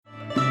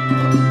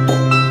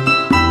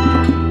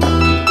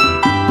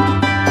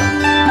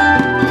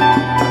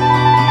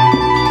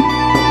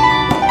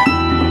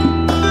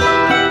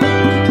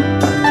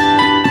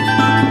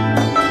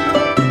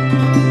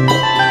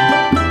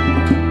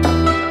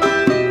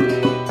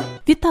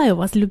Вітаю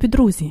вас, любі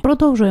друзі!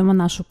 Продовжуємо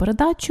нашу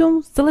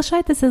передачу.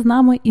 Залишайтеся з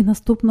нами і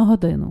наступну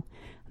годину.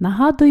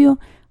 Нагадую,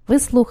 ви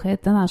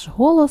слухаєте наш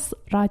голос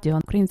радіо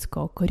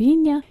Українського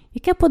коріння,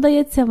 яке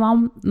подається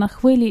вам на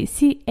хвилі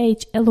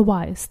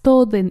CHLY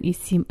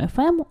 101,7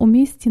 FM у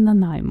місті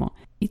Нанаймо.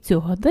 І цю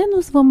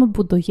годину з вами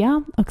буду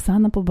я,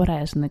 Оксана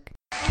Побережник.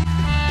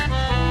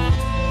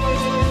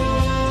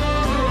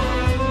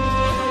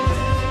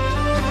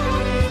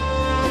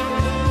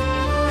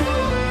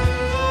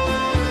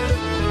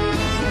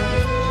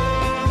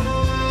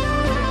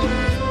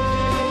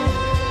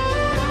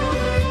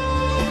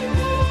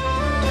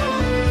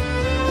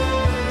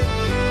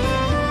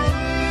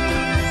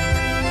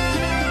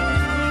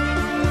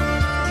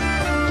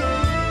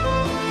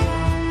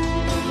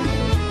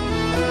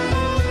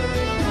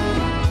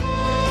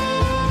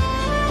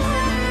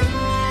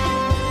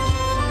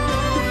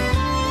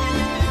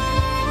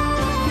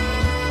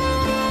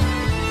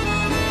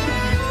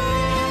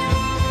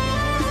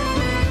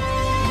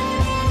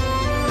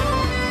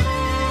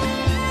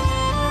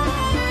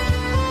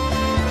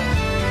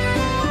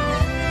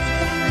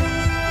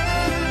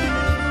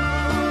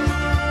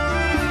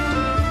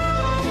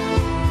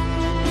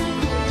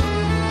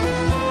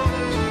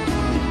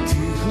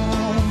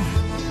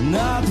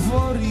 На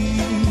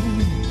дворі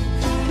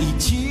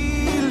і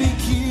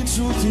тільки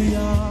чути,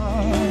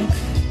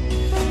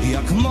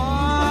 як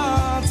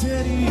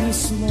матері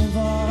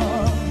слова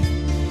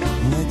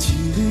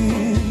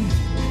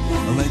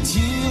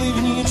летіли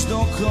в ніч до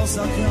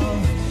козака.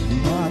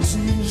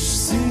 Бачиш,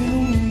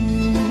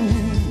 сину,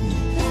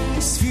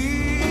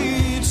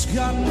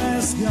 свічка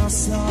не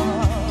згаса,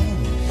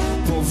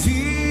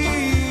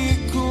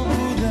 повіку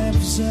буде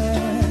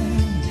вже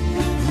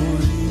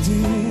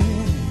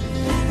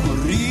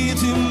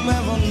горітиме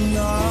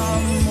вона,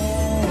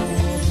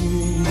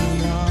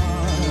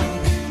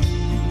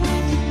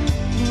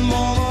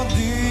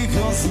 молодий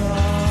козак.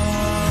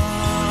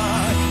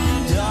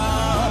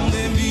 Там,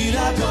 де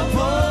біля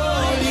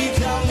тополі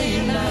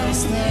калина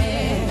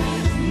росте,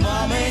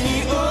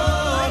 мамині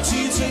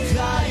очі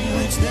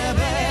чекають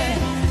тебе.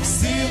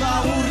 Сина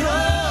у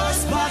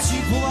розпачі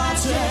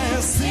плаче,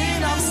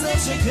 сина все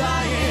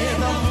чекає,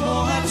 на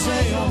Бога вже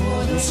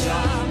його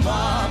душа.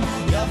 Мам,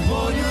 я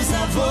волю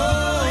за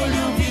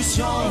волю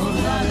пішов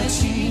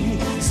далечі,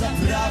 за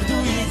правду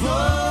і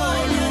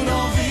волю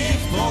нових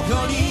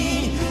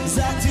поколінь,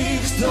 за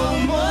тих, хто в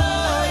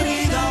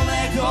морі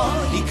далеко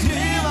і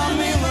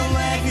крилами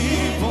лелеки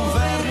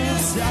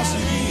повернуться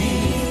живі.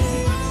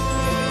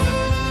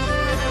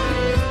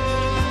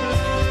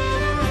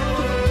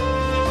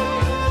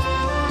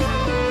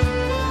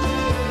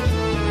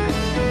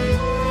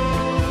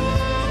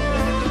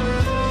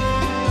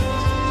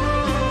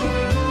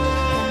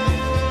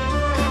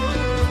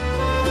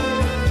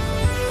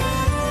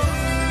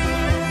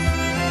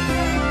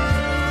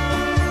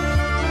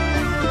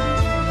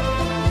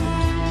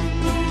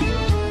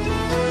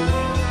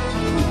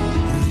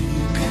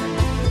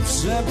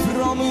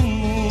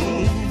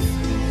 Проминув,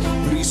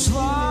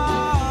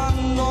 прийшла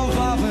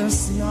нова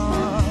весна,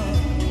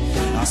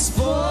 а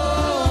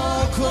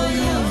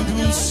спокою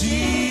в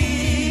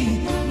душі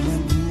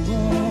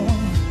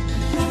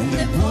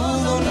не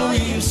було, но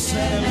і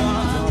ще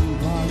мам.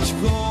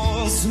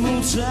 Батько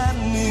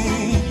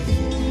змучений,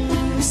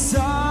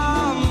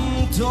 сам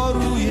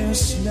торує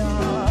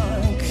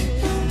шлях,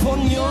 по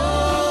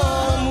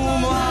ньому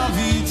мав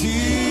іти.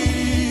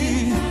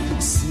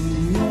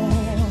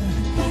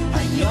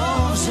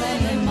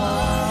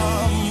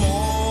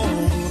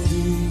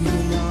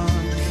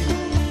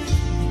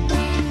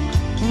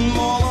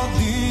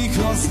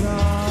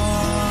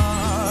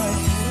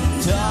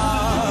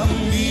 Там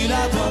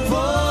біля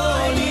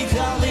тополі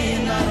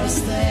калина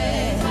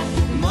росте,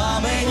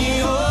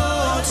 мамині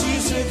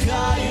очі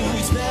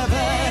чекають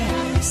тебе.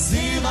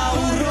 Сина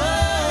у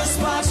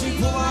розпачі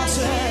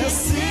плаче,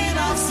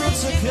 сина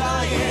все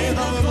чекає,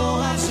 на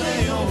Бога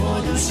вже його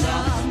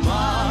душа.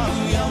 Мам,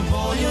 я в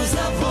бою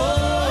за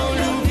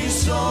волю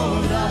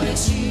пішов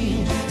далечі,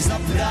 за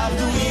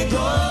правду і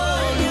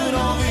долю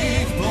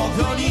нових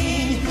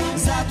поколінь,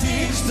 за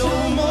тих, хто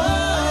в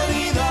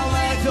морі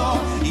далеко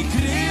і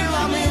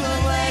крилами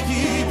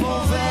лелеки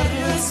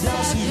повернуться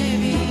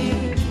живі.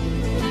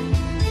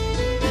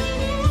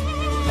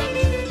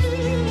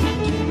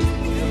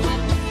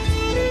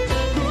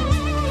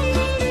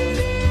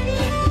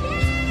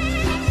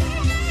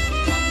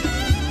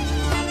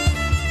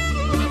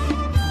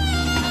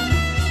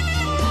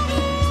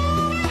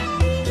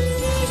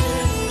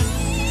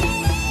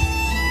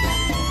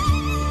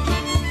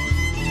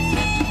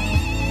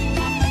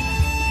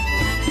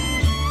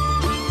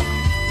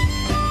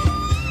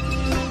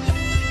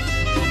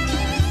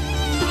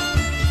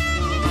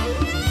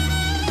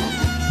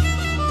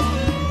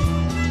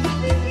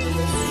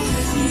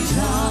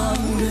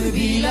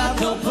 Біля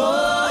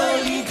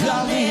тополі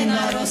калина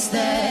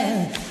росте,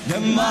 де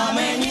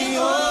мамині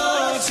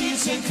очі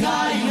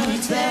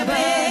чекають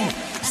тебе.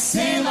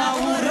 Сина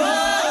у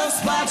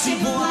розпачі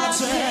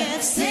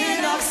плаче,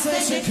 сина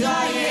все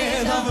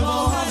чекає, на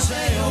Бога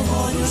вже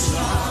його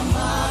душа.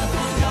 Мам,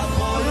 я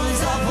волю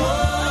за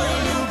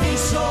волю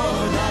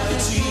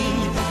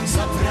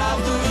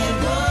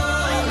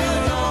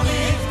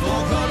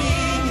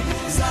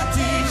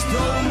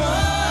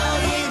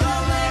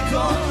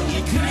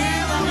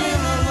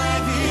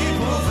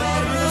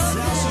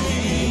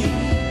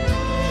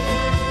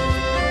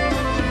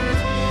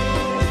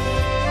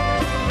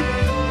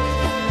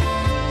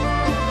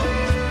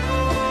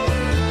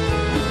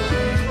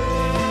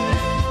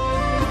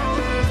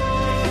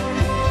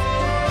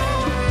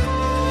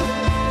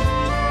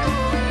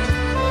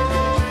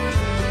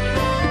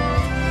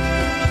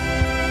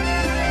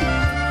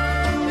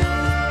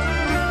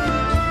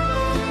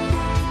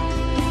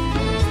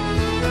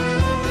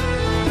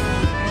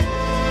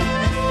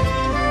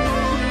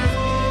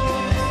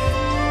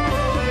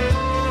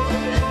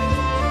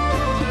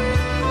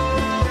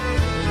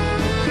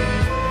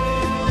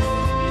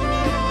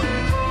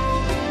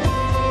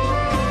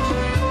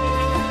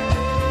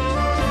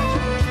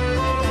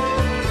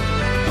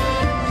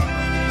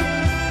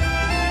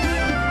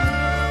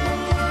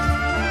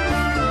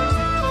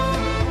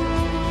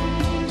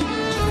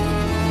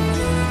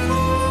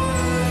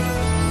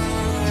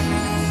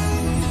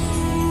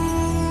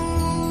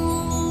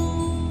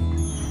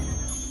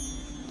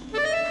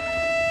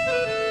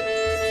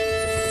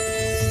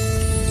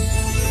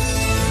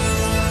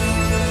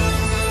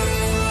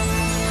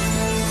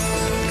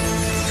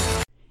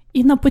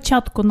І на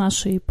початку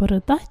нашої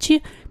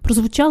передачі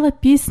прозвучала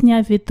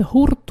пісня від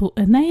гурту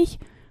 «Еней»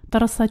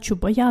 Тараса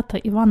Чубая та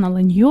Івана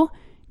Леньо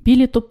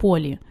 «Білі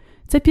тополі».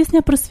 Ця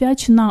пісня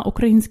присвячена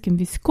українським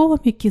військовим,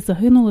 які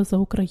загинули за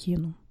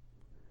Україну.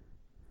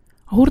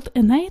 Гурт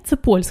 «Еней» – це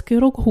польський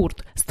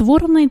рок-гурт,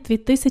 створений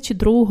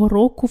 2002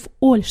 року в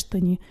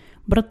Ольштині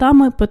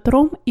братами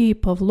Петром і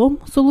Павлом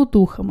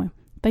Солодухами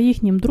та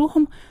їхнім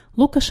другом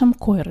Лукашем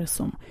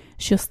Койрисом,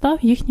 що став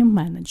їхнім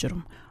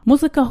менеджером.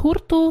 Музика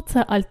гурту –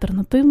 це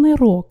альтернативний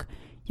рок,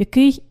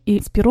 який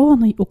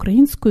інспірований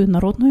українською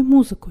народною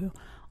музикою,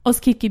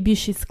 оскільки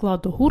більшість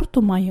складу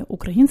гурту має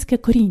українське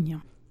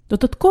коріння.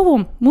 Додатково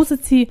в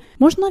музиці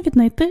можна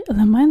віднайти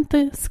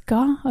елементи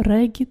ска,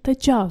 регі та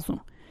джазу.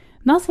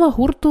 Назва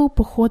гурту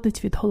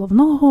походить від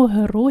головного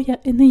героя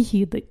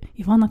 «Енеїди»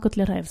 Івана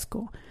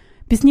Котляревського.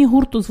 Пісні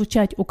гурту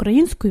звучать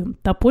українською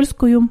та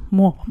польською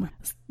мовами.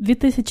 З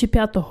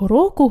 2005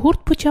 року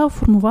гурт почав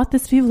формувати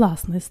свій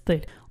власний стиль.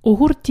 У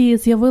гурті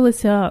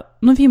з'явилися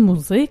нові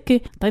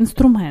музики та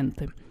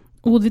інструменти.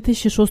 У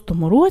 2006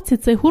 році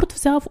цей гурт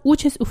взяв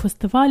участь у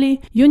фестивалі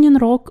 «Юніон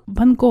Рок»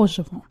 в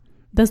Ангожево,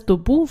 де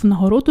здобув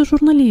нагороду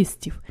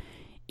журналістів.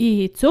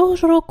 І цього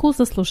ж року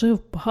заслужив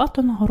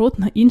багато нагород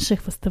на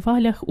інших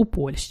фестивалях у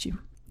Польщі.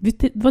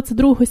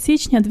 22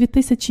 січня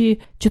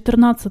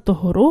 2014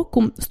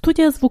 року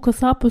студія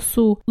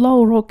звукозапису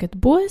Low Rocket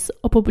Boys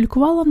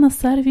опублікувала на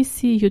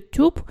сервісі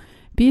YouTube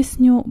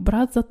пісню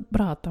 «Брат за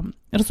брата».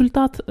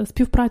 Результат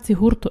співпраці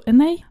гурту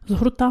 «Еней» з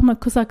гуртами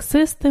Cossack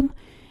System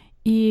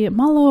і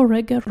Malo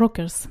Reggae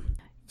Rockers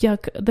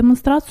як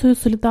демонстрацію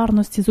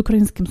солідарності з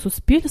українським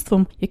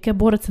суспільством, яке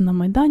бореться на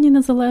Майдані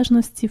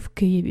Незалежності в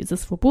Києві за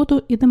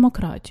свободу і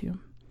демократію.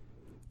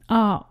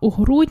 А у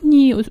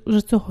грудні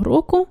уже цього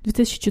року,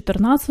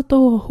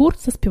 2014-го,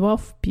 гурт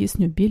заспівав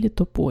пісню «Білі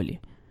тополі».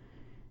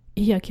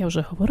 І, як я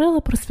вже говорила,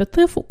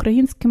 присвятив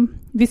українським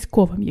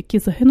військовим, які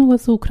загинули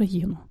за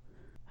Україну.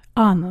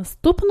 А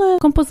наступною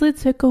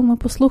композицією, яку ми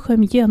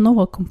послухаємо, є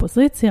нова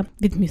композиція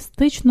від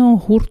містичного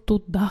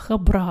гурту Даха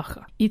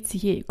Браха. І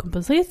цією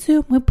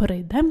композицією ми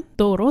перейдемо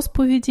до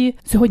розповіді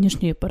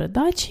сьогоднішньої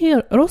передачі,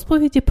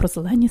 розповіді про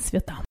зелені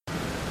свята.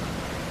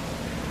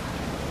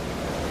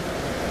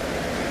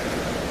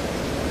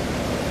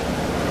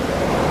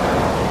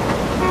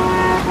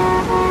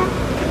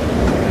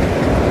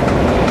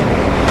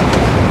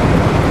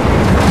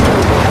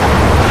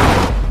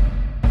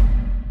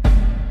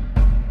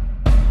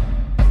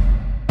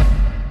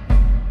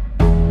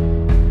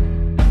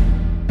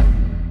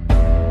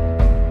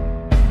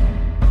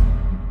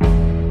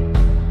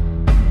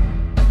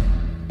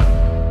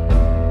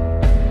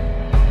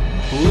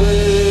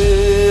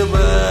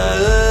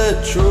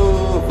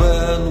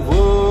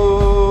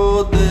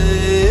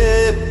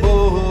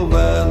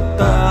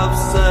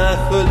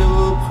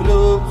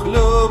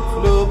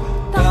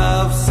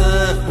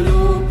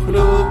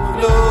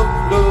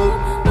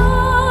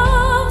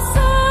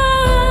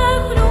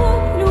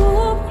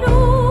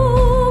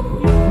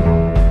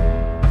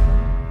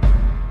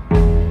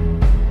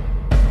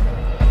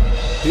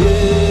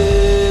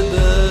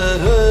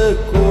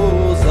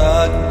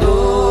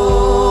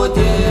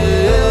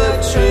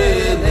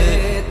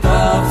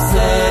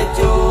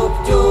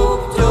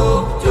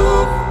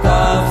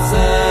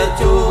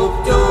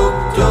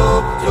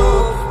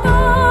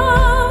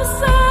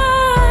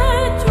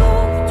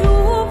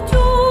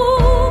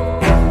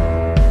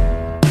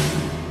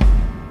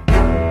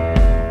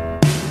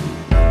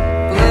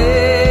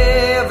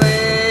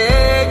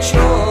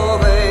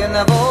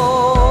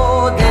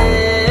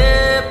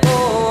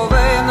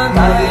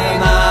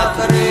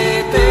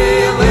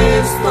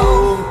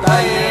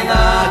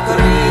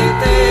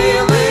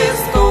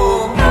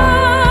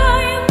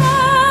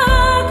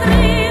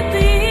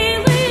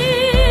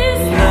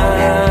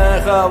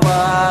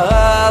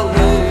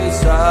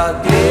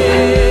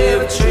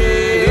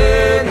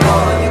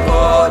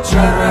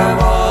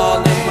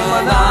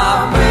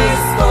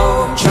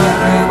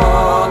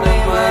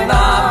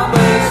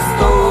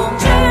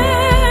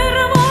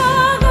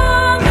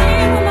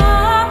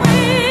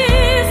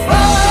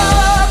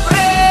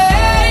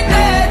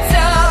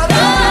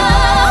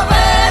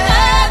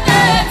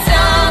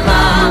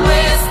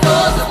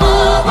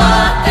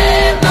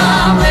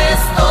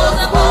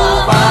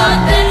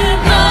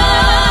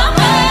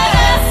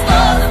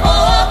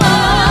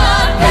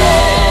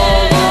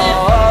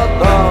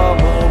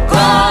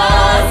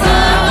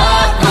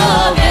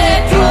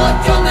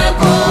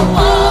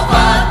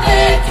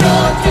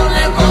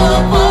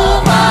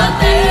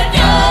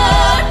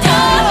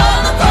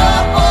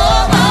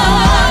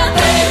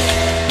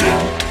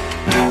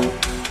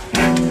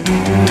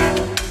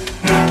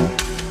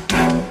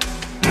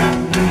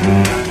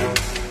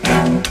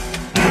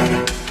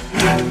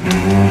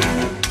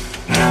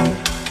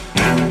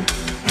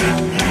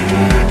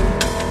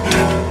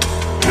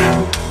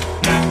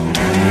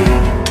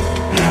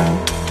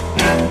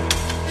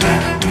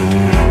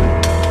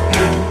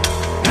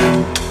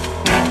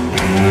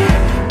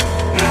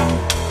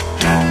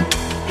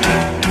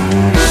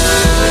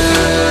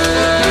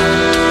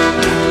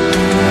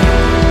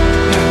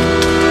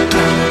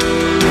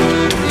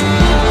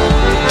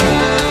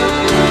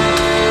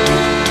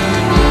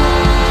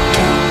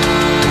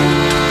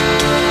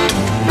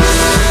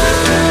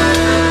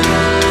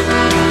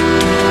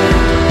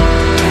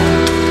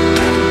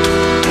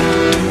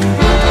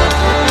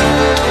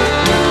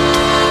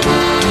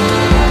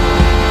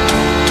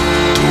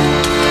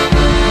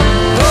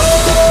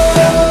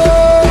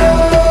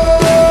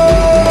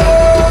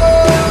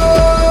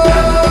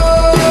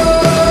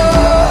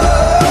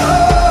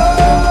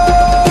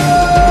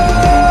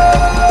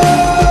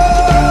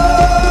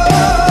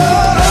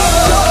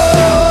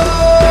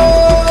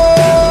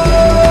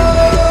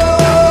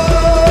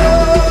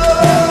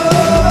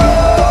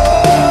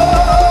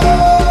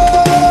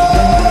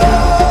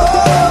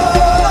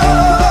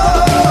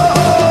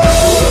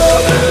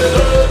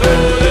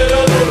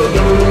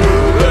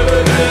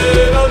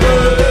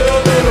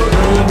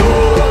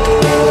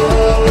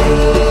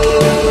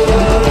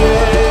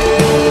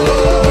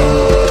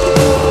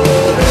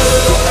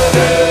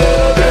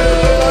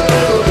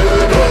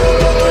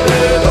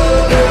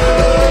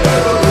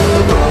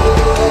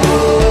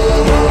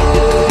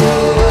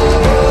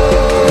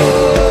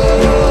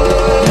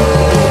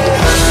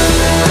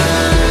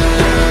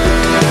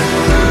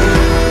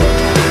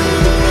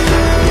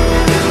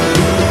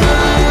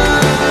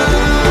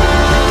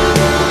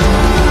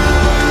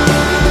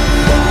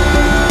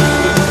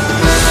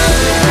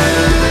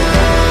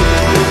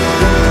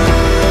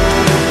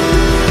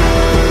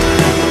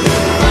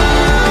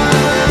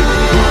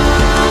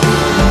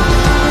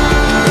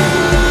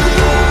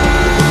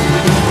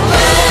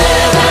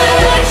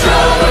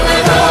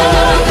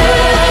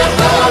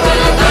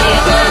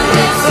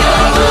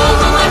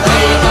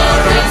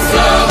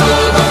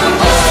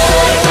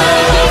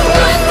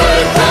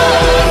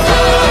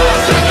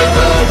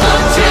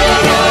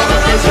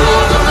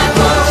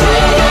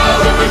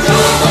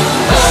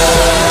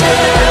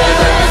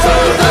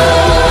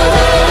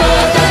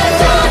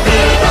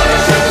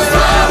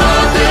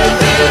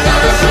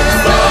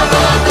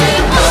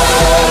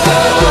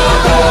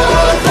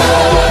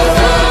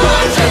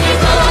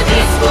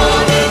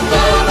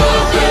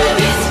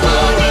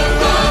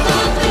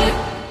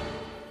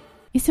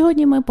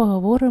 сьогодні ми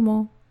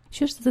поговоримо,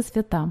 що ж це за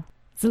свята.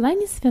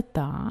 Зелені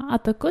свята, а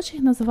також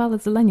їх називали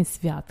зелені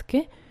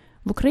святки,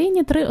 в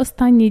Україні 3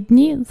 останні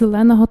дні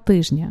зеленого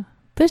тижня,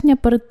 тижня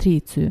перед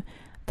Трійцею,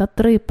 та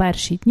 3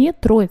 перші дні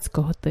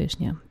Троїцького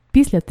тижня,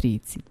 після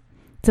Трійці.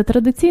 Це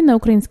традиційне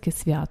українське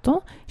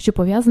свято, що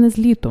пов'язане з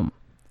літом.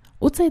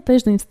 У цей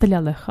тиждень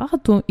встеляли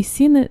хату і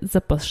сіни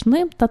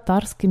запашним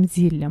татарським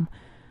зіллям,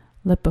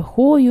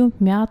 лепехою,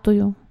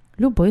 м'ятою,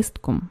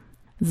 любистком.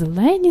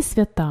 Зелені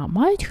свята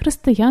мають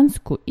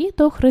християнську і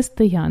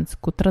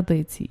дохристиянську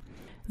традиції.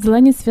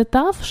 Зелені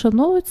свята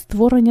вшановують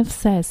створення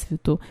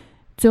Всесвіту.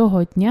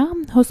 Цього дня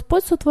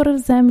Господь сотворив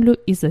землю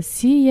і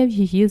засіяв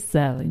її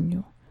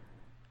зеленню.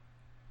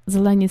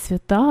 Зелені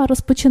свята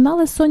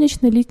розпочинали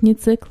сонячний літній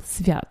цикл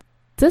свят.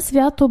 Це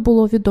свято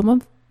було відоме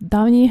в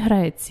давній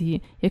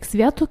Греції як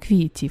свято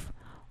квітів,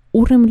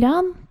 у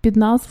римлян під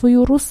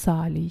назвою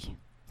Русалій,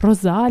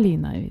 Розалій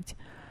навіть.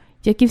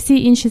 Як і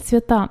всі інші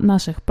свята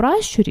наших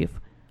пращурів,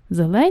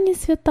 зелені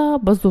свята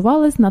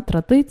базувались на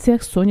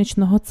традиціях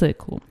сонячного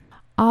циклу.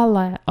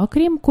 Але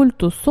окрім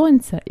культу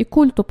сонця і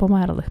культу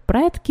померлих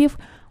предків,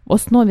 в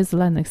основі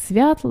зелених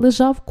свят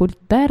лежав культ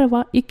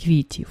дерева і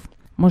квітів.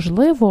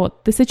 Можливо,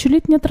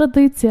 тисячолітня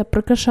традиція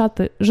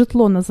прикрашати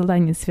житло на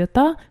зелені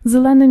свята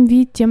зеленим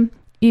віттям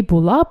і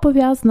була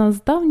пов'язана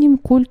з давнім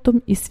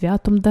культом і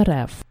святом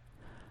дерев.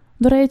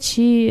 До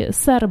речі,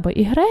 серби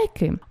і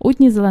греки у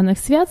дні зелених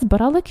свят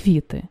збирали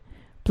квіти,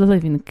 плели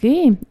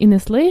вінки і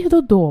несли їх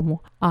додому,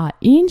 а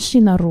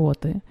інші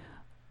народи,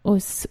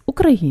 ось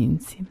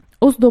українці,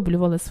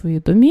 оздоблювали свої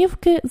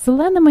домівки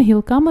зеленими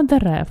гілками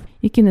дерев,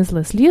 які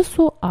несли з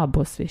лісу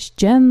або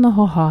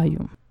священного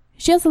гаю.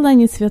 Ще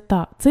зелені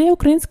свята – це є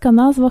українська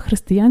назва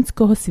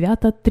християнського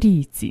свята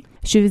Трійці,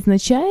 що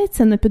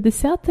відзначається на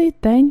 50-й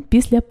день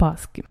після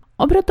Пасхи.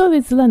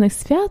 Обрядовість зелених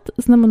свят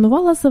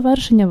знаменувала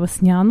завершення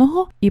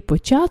весняного і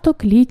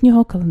початок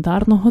літнього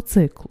календарного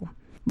циклу.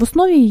 В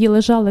основі її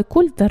лежали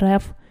культ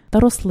дерев та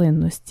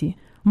рослинності,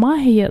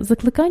 магія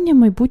закликання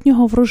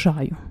майбутнього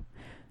врожаю.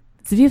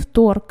 З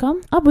вівторка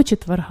або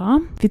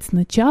четверга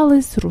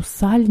відзначались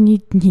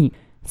русальні дні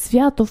 –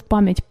 свято в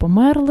пам'ять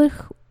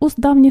померлих у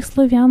давніх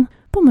слов'ян,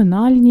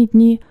 поминальні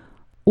дні.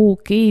 У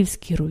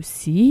Київській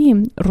Русі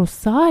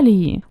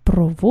русалії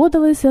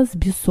проводилися з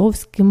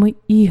бісовськими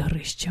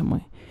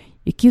ігрищами,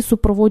 які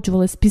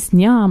супроводжувалися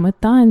піснями,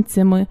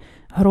 танцями,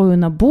 грою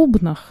на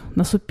бубнах,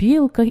 на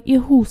сопілках і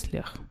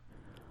гуслях.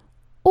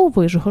 У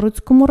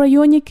Вишгородському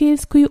районі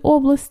Київської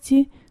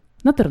області,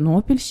 на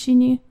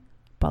Тернопільщині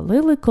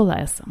палили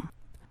колеса.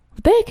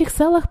 В деяких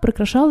селах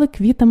прикрашали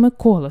квітами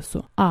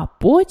колесо, а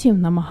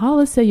потім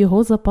намагалися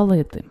його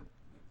запалити.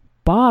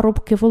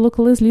 Парубки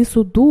волокли з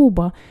лісу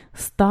дуба,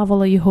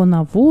 ставили його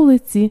на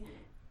вулиці,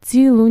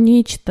 цілу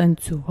ніч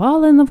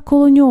танцювали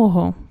навколо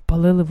нього,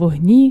 палили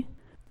вогні.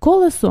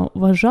 Колесо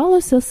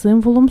вважалося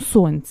символом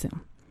сонця.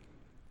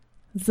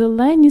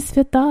 Зелені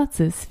свята –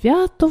 це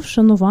свято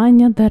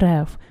вшанування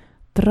дерев,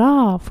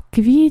 трав,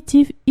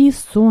 квітів і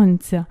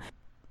сонця.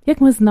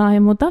 Як ми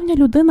знаємо, давня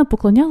людина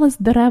поклонялась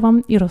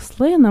деревам і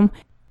рослинам,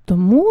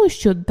 тому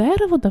що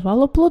дерево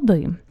давало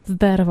плоди. З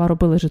дерева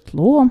робили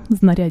житло,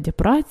 знаряддя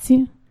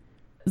праці.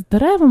 З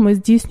деревами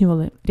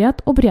здійснювали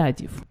ряд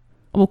обрядів.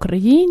 В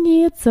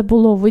Україні це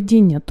було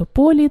видіння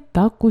тополі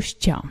та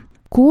куща.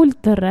 Культ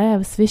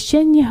дерев,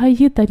 священні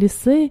гаї та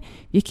ліси,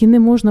 в які не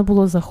можна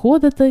було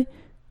заходити,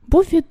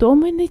 був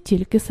відомий не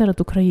тільки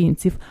серед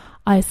українців,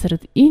 а й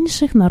серед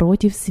інших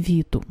народів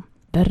світу.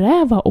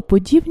 Дерева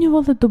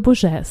уподібнювали до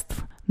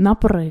божеств.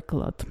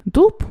 Наприклад,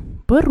 дуб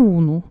 –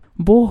 Перуну,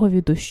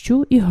 богові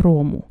дощу і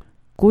грому.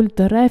 Культ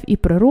дерев і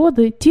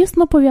природи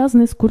тісно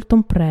пов'язаний з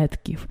культом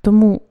предків,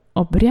 тому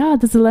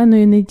обряди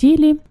Зеленої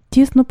неділі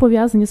тісно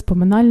пов'язані з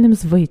поминальним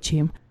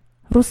звичаєм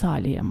 –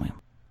 русаліями.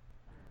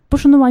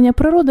 Пошанування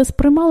природи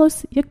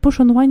сприймалось як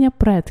пошанування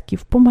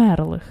предків,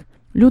 померлих.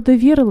 Люди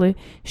вірили,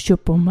 що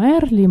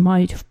померлі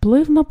мають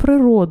вплив на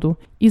природу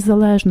і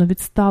залежно від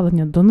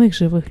ставлення до них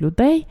живих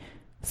людей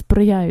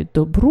сприяють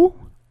добру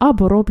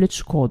або роблять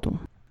шкоду.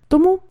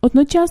 Тому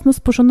одночасно з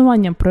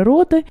пошануванням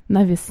природи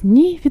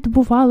навесні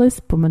відбувались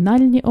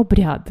поминальні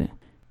обряди.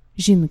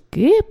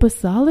 Жінки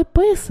писали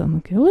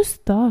писанки, ось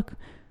так,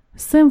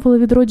 символи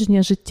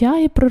відродження життя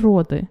і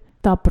природи,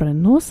 та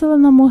приносили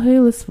на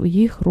могили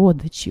своїх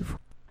родичів.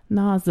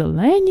 На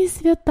зелені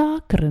свята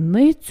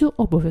криницю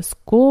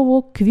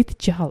обов'язково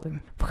квітчали.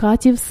 В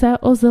хаті все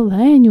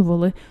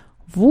озеленювали,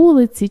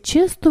 вулиці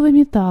чисто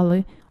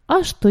вимітали,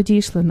 аж тоді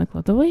йшли на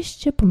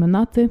кладовище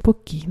поминати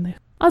покійних.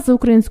 А за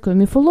українською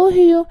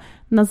міфологією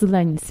на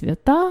зелені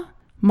свята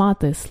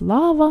мати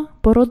Слава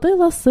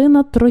породила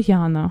сина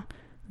Трояна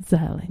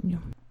зеленню.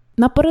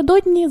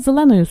 Напередодні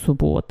Зеленої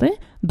суботи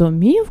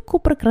домівку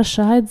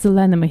прикрашають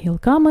зеленими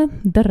гілками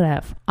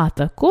дерев, а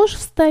також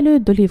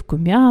встелюють долівку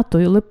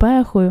м'ятою,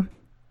 лепехою.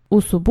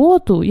 У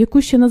суботу,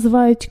 яку ще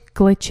називають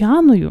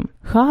клечаною,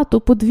 хату,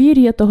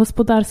 подвір'я та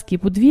господарські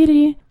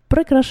подвір'ї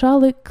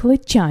прикрашали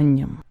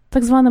клечанням,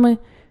 так званими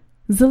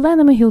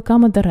зеленими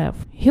гілками дерев.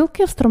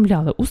 Гілки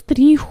встромляли у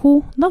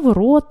стріху, на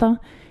ворота,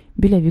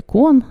 біля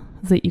вікон,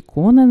 за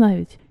ікони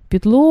навіть.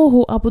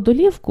 Підлогу або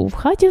долівку в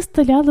хаті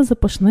встеляли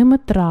запашними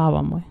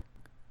травами.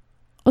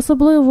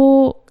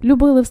 Особливо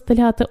любили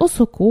встеляти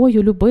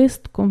осокою,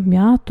 любистком,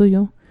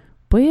 м'ятою,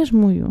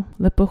 пижмою,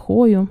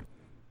 лепехою.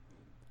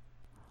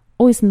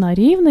 Ось на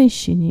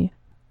Рівненщині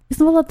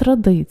існувала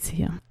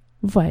традиція.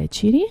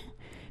 Ввечері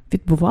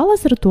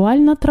відбувалась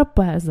ритуальна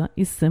трапеза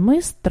із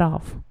 7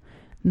 страв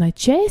на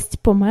честь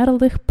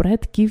померлих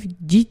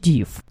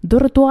предків-дідів. До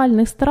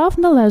ритуальних страв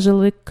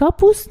належали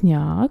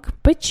капусняк,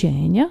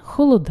 печеня,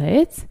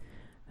 холодець,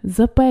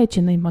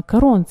 запечений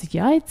макарон з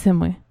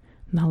яйцями,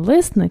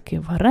 налисники,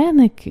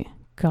 вареники,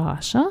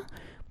 каша,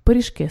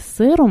 пиріжки з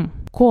сиром,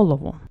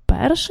 колово.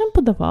 Першим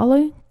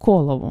подавали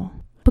колово.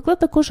 Пекли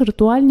також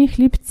ритуальні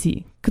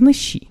хлібці,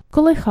 книші.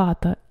 Коли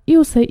хата і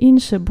усе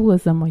інше були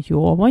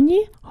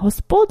замайовані,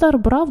 господар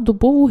брав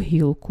дубову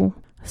гілку,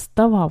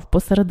 ставав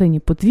посередині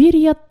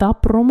подвір'я та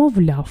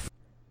промовляв: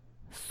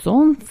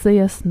 «Сонце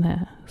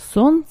ясне,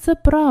 сонце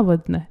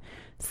праведне,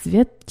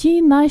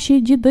 святі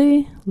наші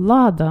діди,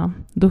 лада,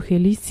 духи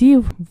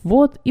лісів,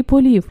 вод і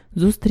полів,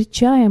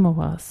 зустрічаємо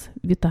вас,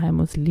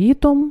 вітаємо з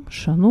літом,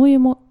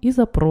 шануємо і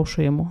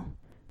запрошуємо».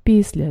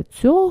 Після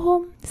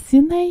цього з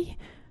сіней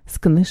з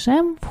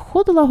книшем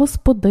входила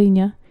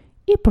господиня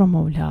і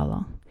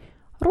промовляла: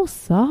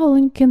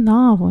 «Русаленьки,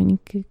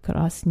 навоньки,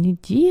 красні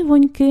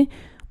дівоньки,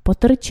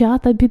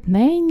 потерчата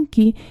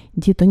бідненькі,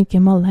 дітоньки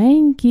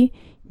маленькі,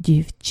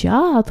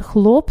 дівчат,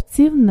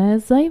 хлопців не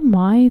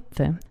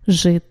займайте,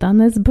 жита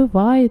не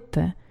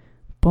збивайте,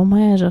 по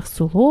межах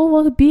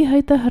суловах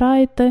бігайте,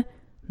 грайте,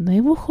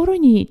 ниву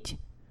хороніть.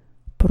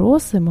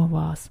 Просимо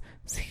вас,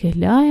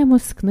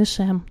 схиляємось з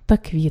книшем та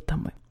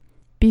квітами».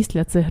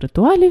 Після цих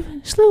ритуалів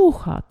йшли у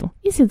хату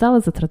і сідали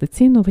за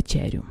традиційну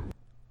вечерю.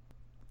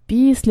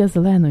 Після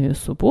Зеленої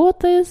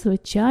суботи,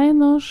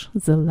 звичайно ж,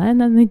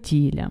 Зелена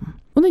неділя.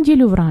 У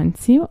неділю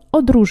вранці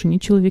одружені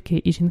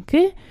чоловіки і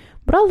жінки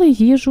брали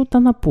їжу та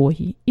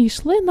напої і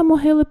йшли на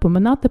могили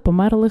поминати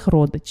померлих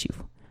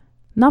родичів.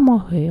 На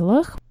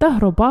могилах та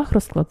гробах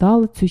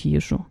розкладали цю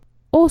їжу.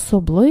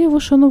 Особливо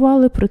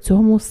шанували при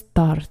цьому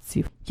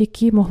старців,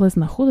 які могли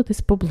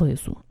знаходитись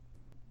поблизу.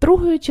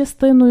 Другою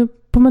частиною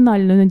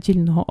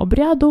поминально-недільного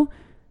обряду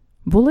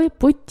були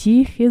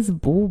потіхи з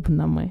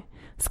бубнами,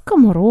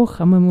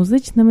 скоморохами,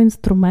 музичними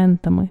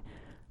інструментами.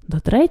 До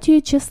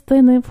третьої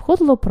частини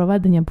входило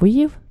проведення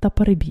боїв та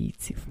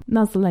перебійців.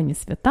 На зелені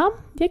свята,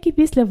 як і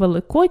після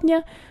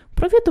Великодня,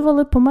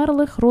 провідували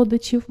померлих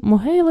родичів,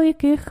 могили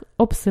яких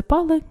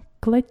обсипали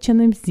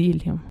клетчаним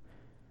зіллям.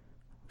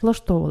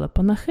 Влаштовували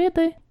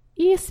панахиди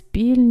і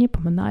спільні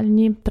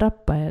поминальні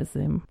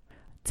трапези.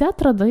 Ця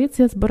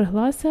традиція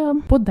збереглася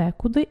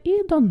подекуди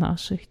і до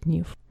наших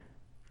днів.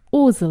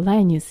 У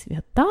зелені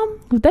свята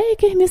в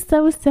деяких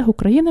місцевостях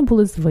України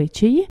були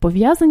звичаї,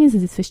 пов'язані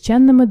зі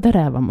священними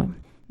деревами.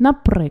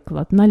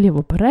 Наприклад, на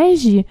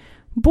Лівобережжі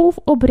був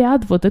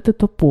обряд водити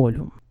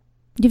тополю.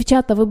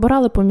 Дівчата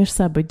вибирали поміж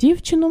себе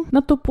дівчину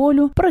на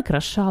тополю,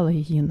 прикрашали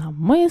її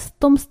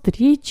намистом,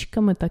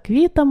 стрічками та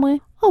квітами,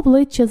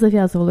 обличчя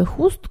зав'язували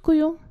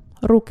хусткою,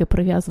 руки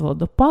прив'язували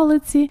до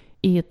палиці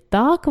і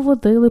так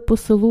водили по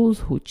селу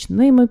з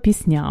гучними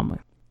піснями.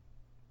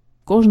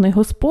 Кожний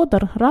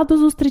господар радо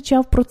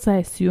зустрічав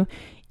процесію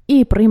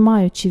і,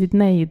 приймаючи від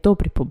неї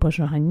добрі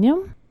побажання,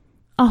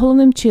 а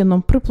головним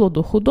чином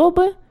приплоду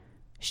худоби,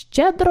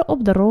 щедро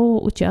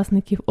обдаровував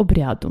учасників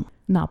обряду.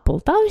 На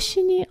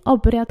Полтавщині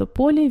обряд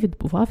тополі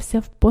відбувався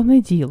в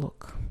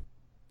понеділок.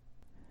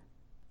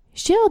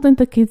 Ще один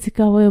такий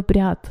цікавий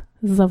обряд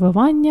 –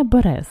 завивання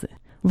берези.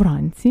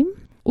 Вранці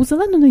у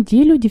Зелену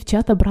неділю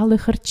дівчата брали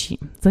харчі,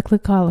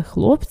 закликали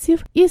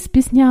хлопців і з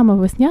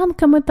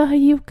піснями-веснянками та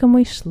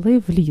гаївками йшли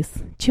в ліс,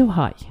 чи в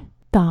гай.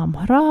 Там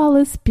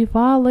грали,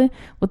 співали,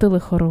 водили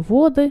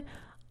хороводи,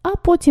 а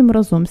потім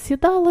разом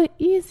сідали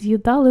і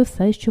з'їдали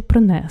все, що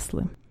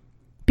принесли.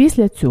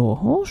 Після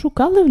цього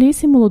шукали в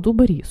лісі молоду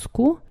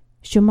берізку,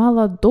 що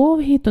мала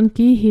довгі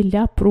тонкі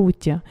гілля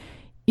пруття,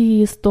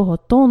 і з того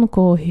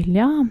тонкого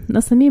гілля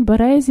на самій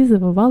березі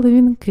завивали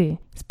вінки,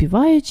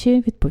 співаючи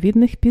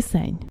відповідних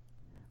пісень.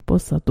 «По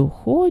саду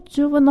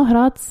ходжу,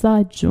 виноград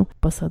саджу,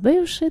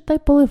 посадивши та й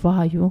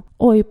поливаю,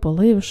 ой,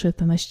 поливши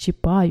та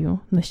нащіпаю,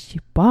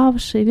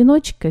 нащіпавши,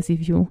 віночка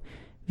зів'ю,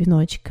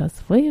 віночка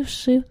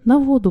звивши, на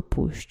воду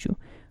пущу,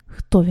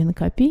 хто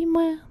вінка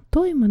пійме,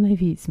 той мене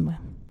візьме».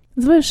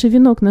 Звивши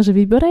вінок на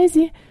живій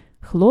березі,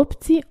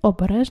 хлопці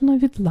обережно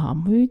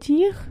відламують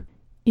їх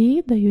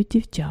і дають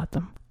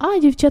дівчатам. А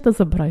дівчата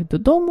забирають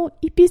додому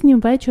і пізнім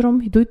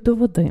вечором йдуть до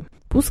води.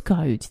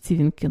 Пускають ці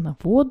вінки на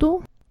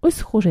воду, ось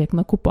схоже як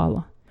на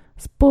купала,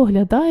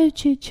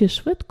 споглядаючи, чи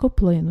швидко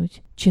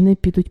плинуть, чи не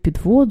підуть під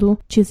воду,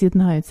 чи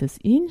з'єднаються з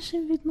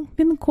іншим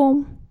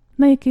вінком,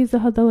 на який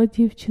загадала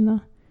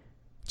дівчина,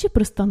 чи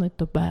пристануть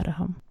до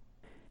берега.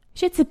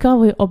 Ще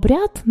цікавий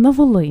обряд на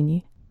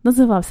Волині.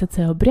 Називався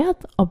цей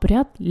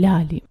обряд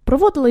лялі.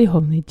 Проводили його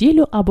в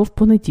неділю або в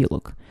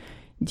понеділок.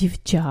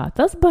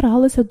 Дівчата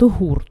збиралися до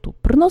гурту,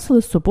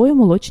 приносили з собою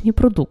молочні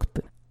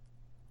продукти.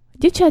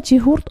 Дівчачий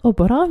гурт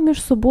обирав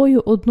між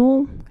собою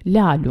одну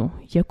лялю,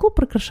 яку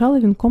прикрашали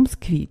вінком з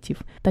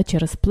квітів та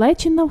через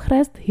плечі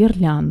навхрест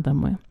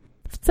гірляндами.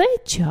 В цей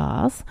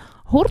час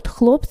гурт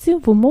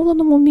хлопців в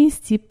умовленому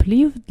місці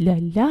плів для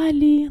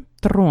лялі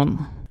трон.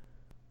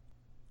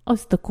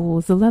 Ось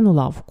таку зелену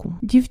лавку.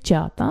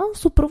 Дівчата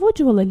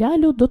супроводжували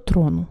лялю до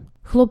трону.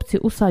 Хлопці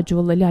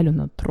усаджували лялю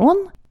на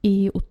трон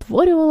і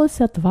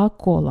утворювалося 2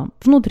 кола.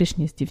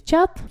 Внутрішнє з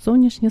дівчат,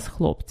 зовнішнє з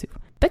хлопців.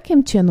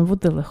 Таким чином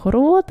водили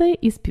хороводи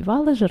і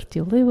співали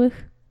жартівливих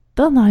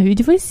та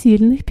навіть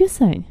весільних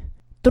пісень.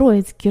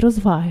 Троїцькі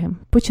розваги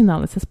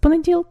починалися з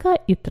понеділка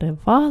і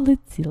тривали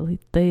цілий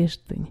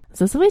тиждень.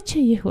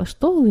 Зазвичай їх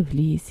влаштовували в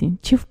лісі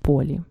чи в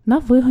полі, на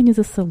вигоні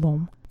за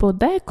селом.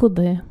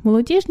 Подекуди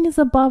молодіжні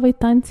забави й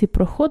танці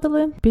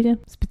проходили біля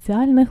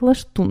спеціальних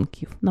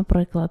лаштунків,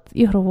 наприклад,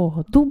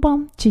 ігрового дуба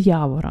чи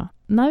явора.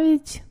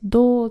 Навіть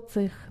до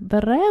цих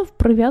дерев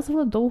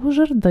прив'язували довгу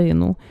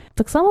жердину.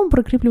 Так само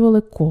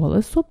прикріплювали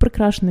колесо,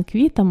 прикрашене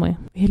квітами,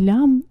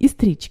 гіллям і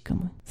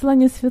стрічками.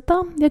 Зелені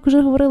свята, як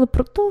вже говорили,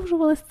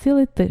 продовжувалися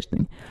цілий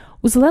тиждень.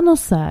 У зелену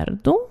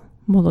середу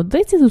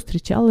молодиці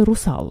зустрічали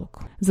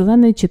русалок.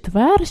 Зелений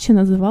четвер ще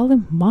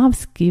називали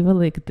Мавський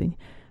Великдень.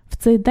 В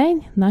цей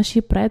день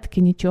наші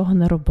предки нічого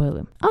не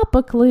робили, а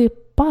пекли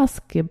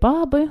паски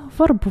баби,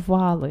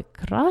 фарбували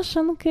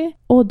крашанки,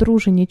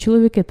 одружені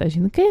чоловіки та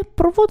жінки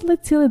проводили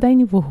цілий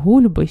день в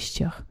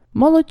гульбищах.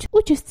 Молодь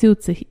участі у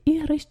цих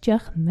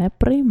ігрищах не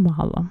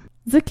приймала.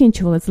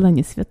 Закінчували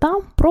зелені свята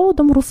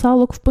проводом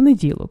русалок в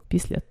понеділок,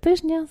 після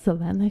тижня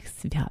зелених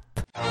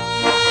свят.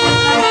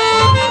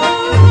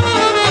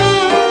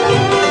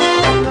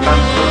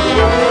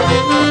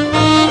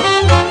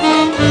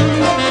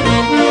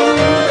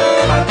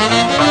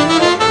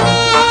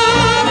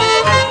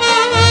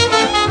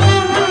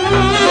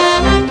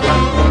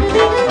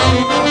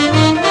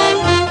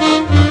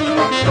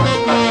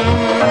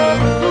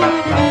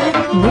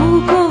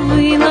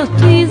 Буковино,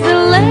 ти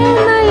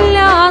зелена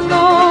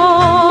ляно,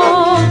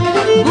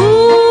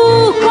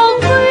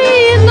 Буковино,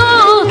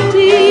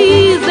 ти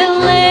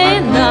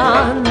зелена,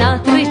 на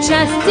 3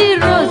 часті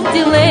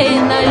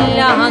розділена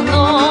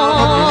ляно.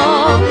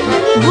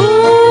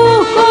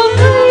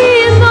 Буковино,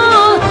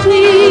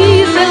 ти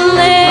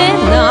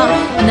зелена,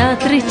 на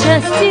 3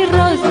 часті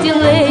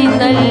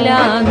розділена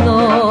ляно.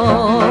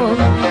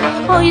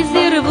 Ой,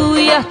 зірву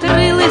я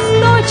 3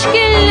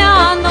 листочки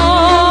ляно,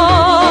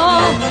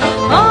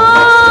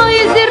 ой,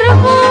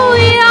 зірву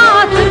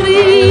я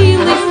 3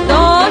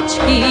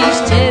 листочки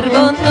з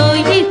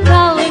червоної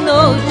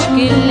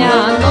калиночки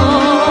ляно.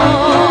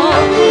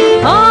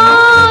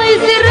 Ой,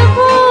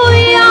 зірву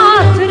я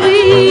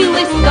 3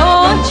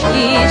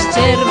 листочки з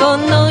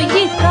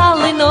червоної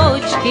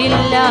калиночки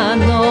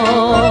ляно.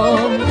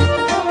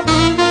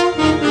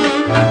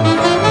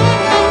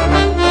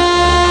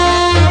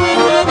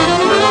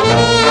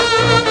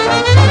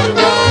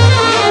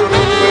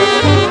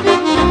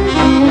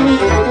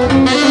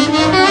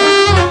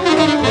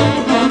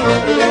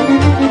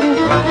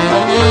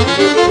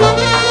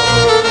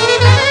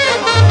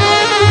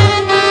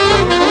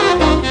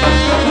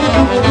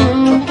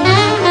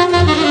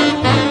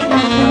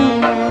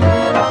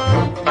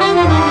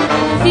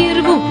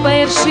 Зірву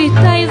перший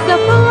та й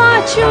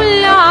заплачу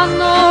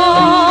ляно,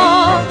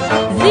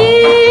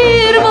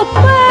 зірву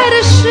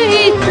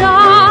перший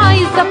та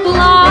й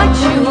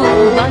заплачу,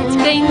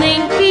 батька й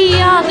неньки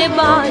я не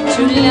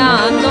бачу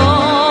ляно.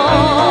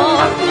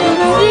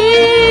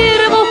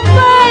 Зірву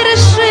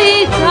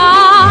перший та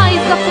й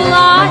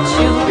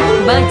заплачу,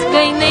 батька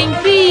й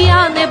неньки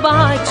я не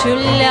бачу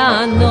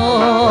ляно.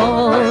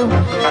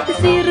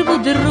 Зірву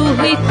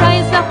другий та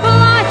й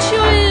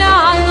заплачу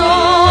ляно,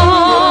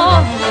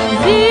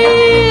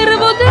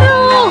 зірву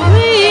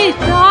другий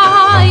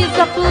та й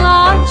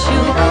заплачу,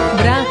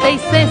 брата й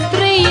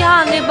сестри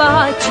я не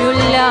бачу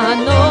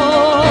ляно.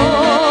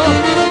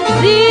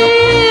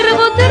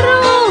 Зірву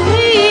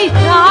другий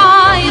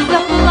та й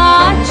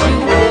заплачу,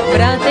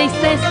 брата й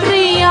сестри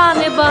я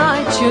не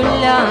бачу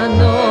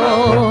ляно.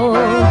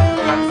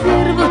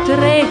 Зірву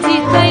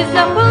третій та й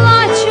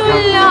заплачу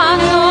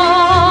ляно,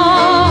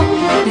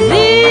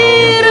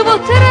 зірву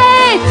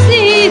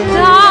третій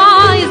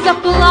та й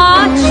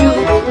заплачу,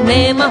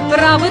 нема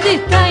правди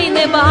та й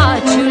не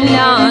бачу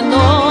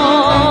ляно.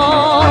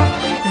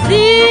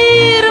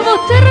 Зірву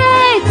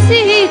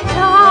третій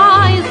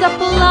та й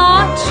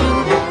заплачу,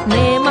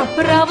 нема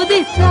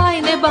правди та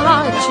й не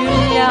бачу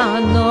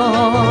ляно.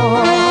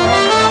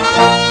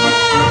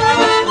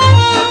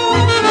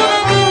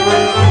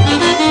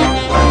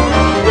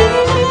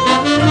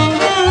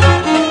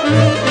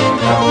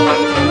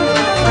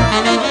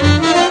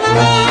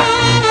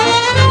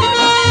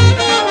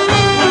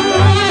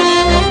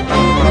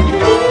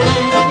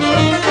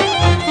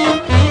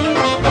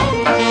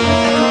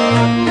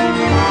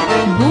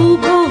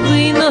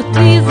 Буковино,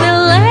 ти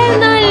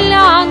зелена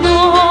ляно,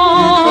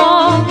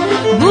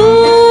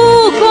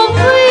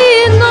 Буковино,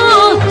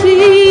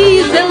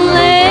 ти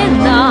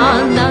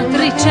зелена,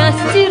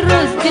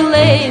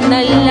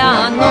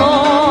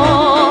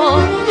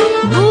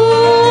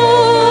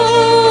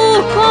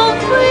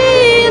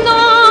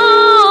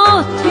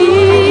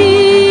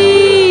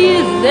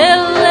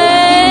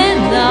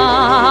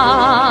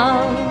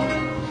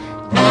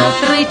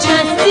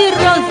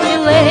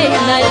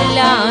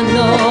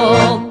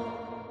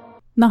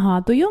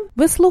 Нагадую,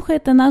 ви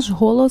слухаєте наш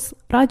голос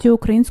Радіо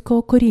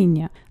Українського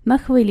Коріння на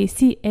хвилі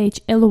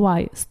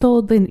CHLY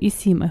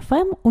 101,7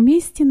 FM у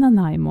місті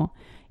Нанаймо.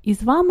 І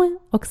з вами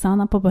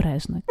Оксана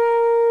Побережник.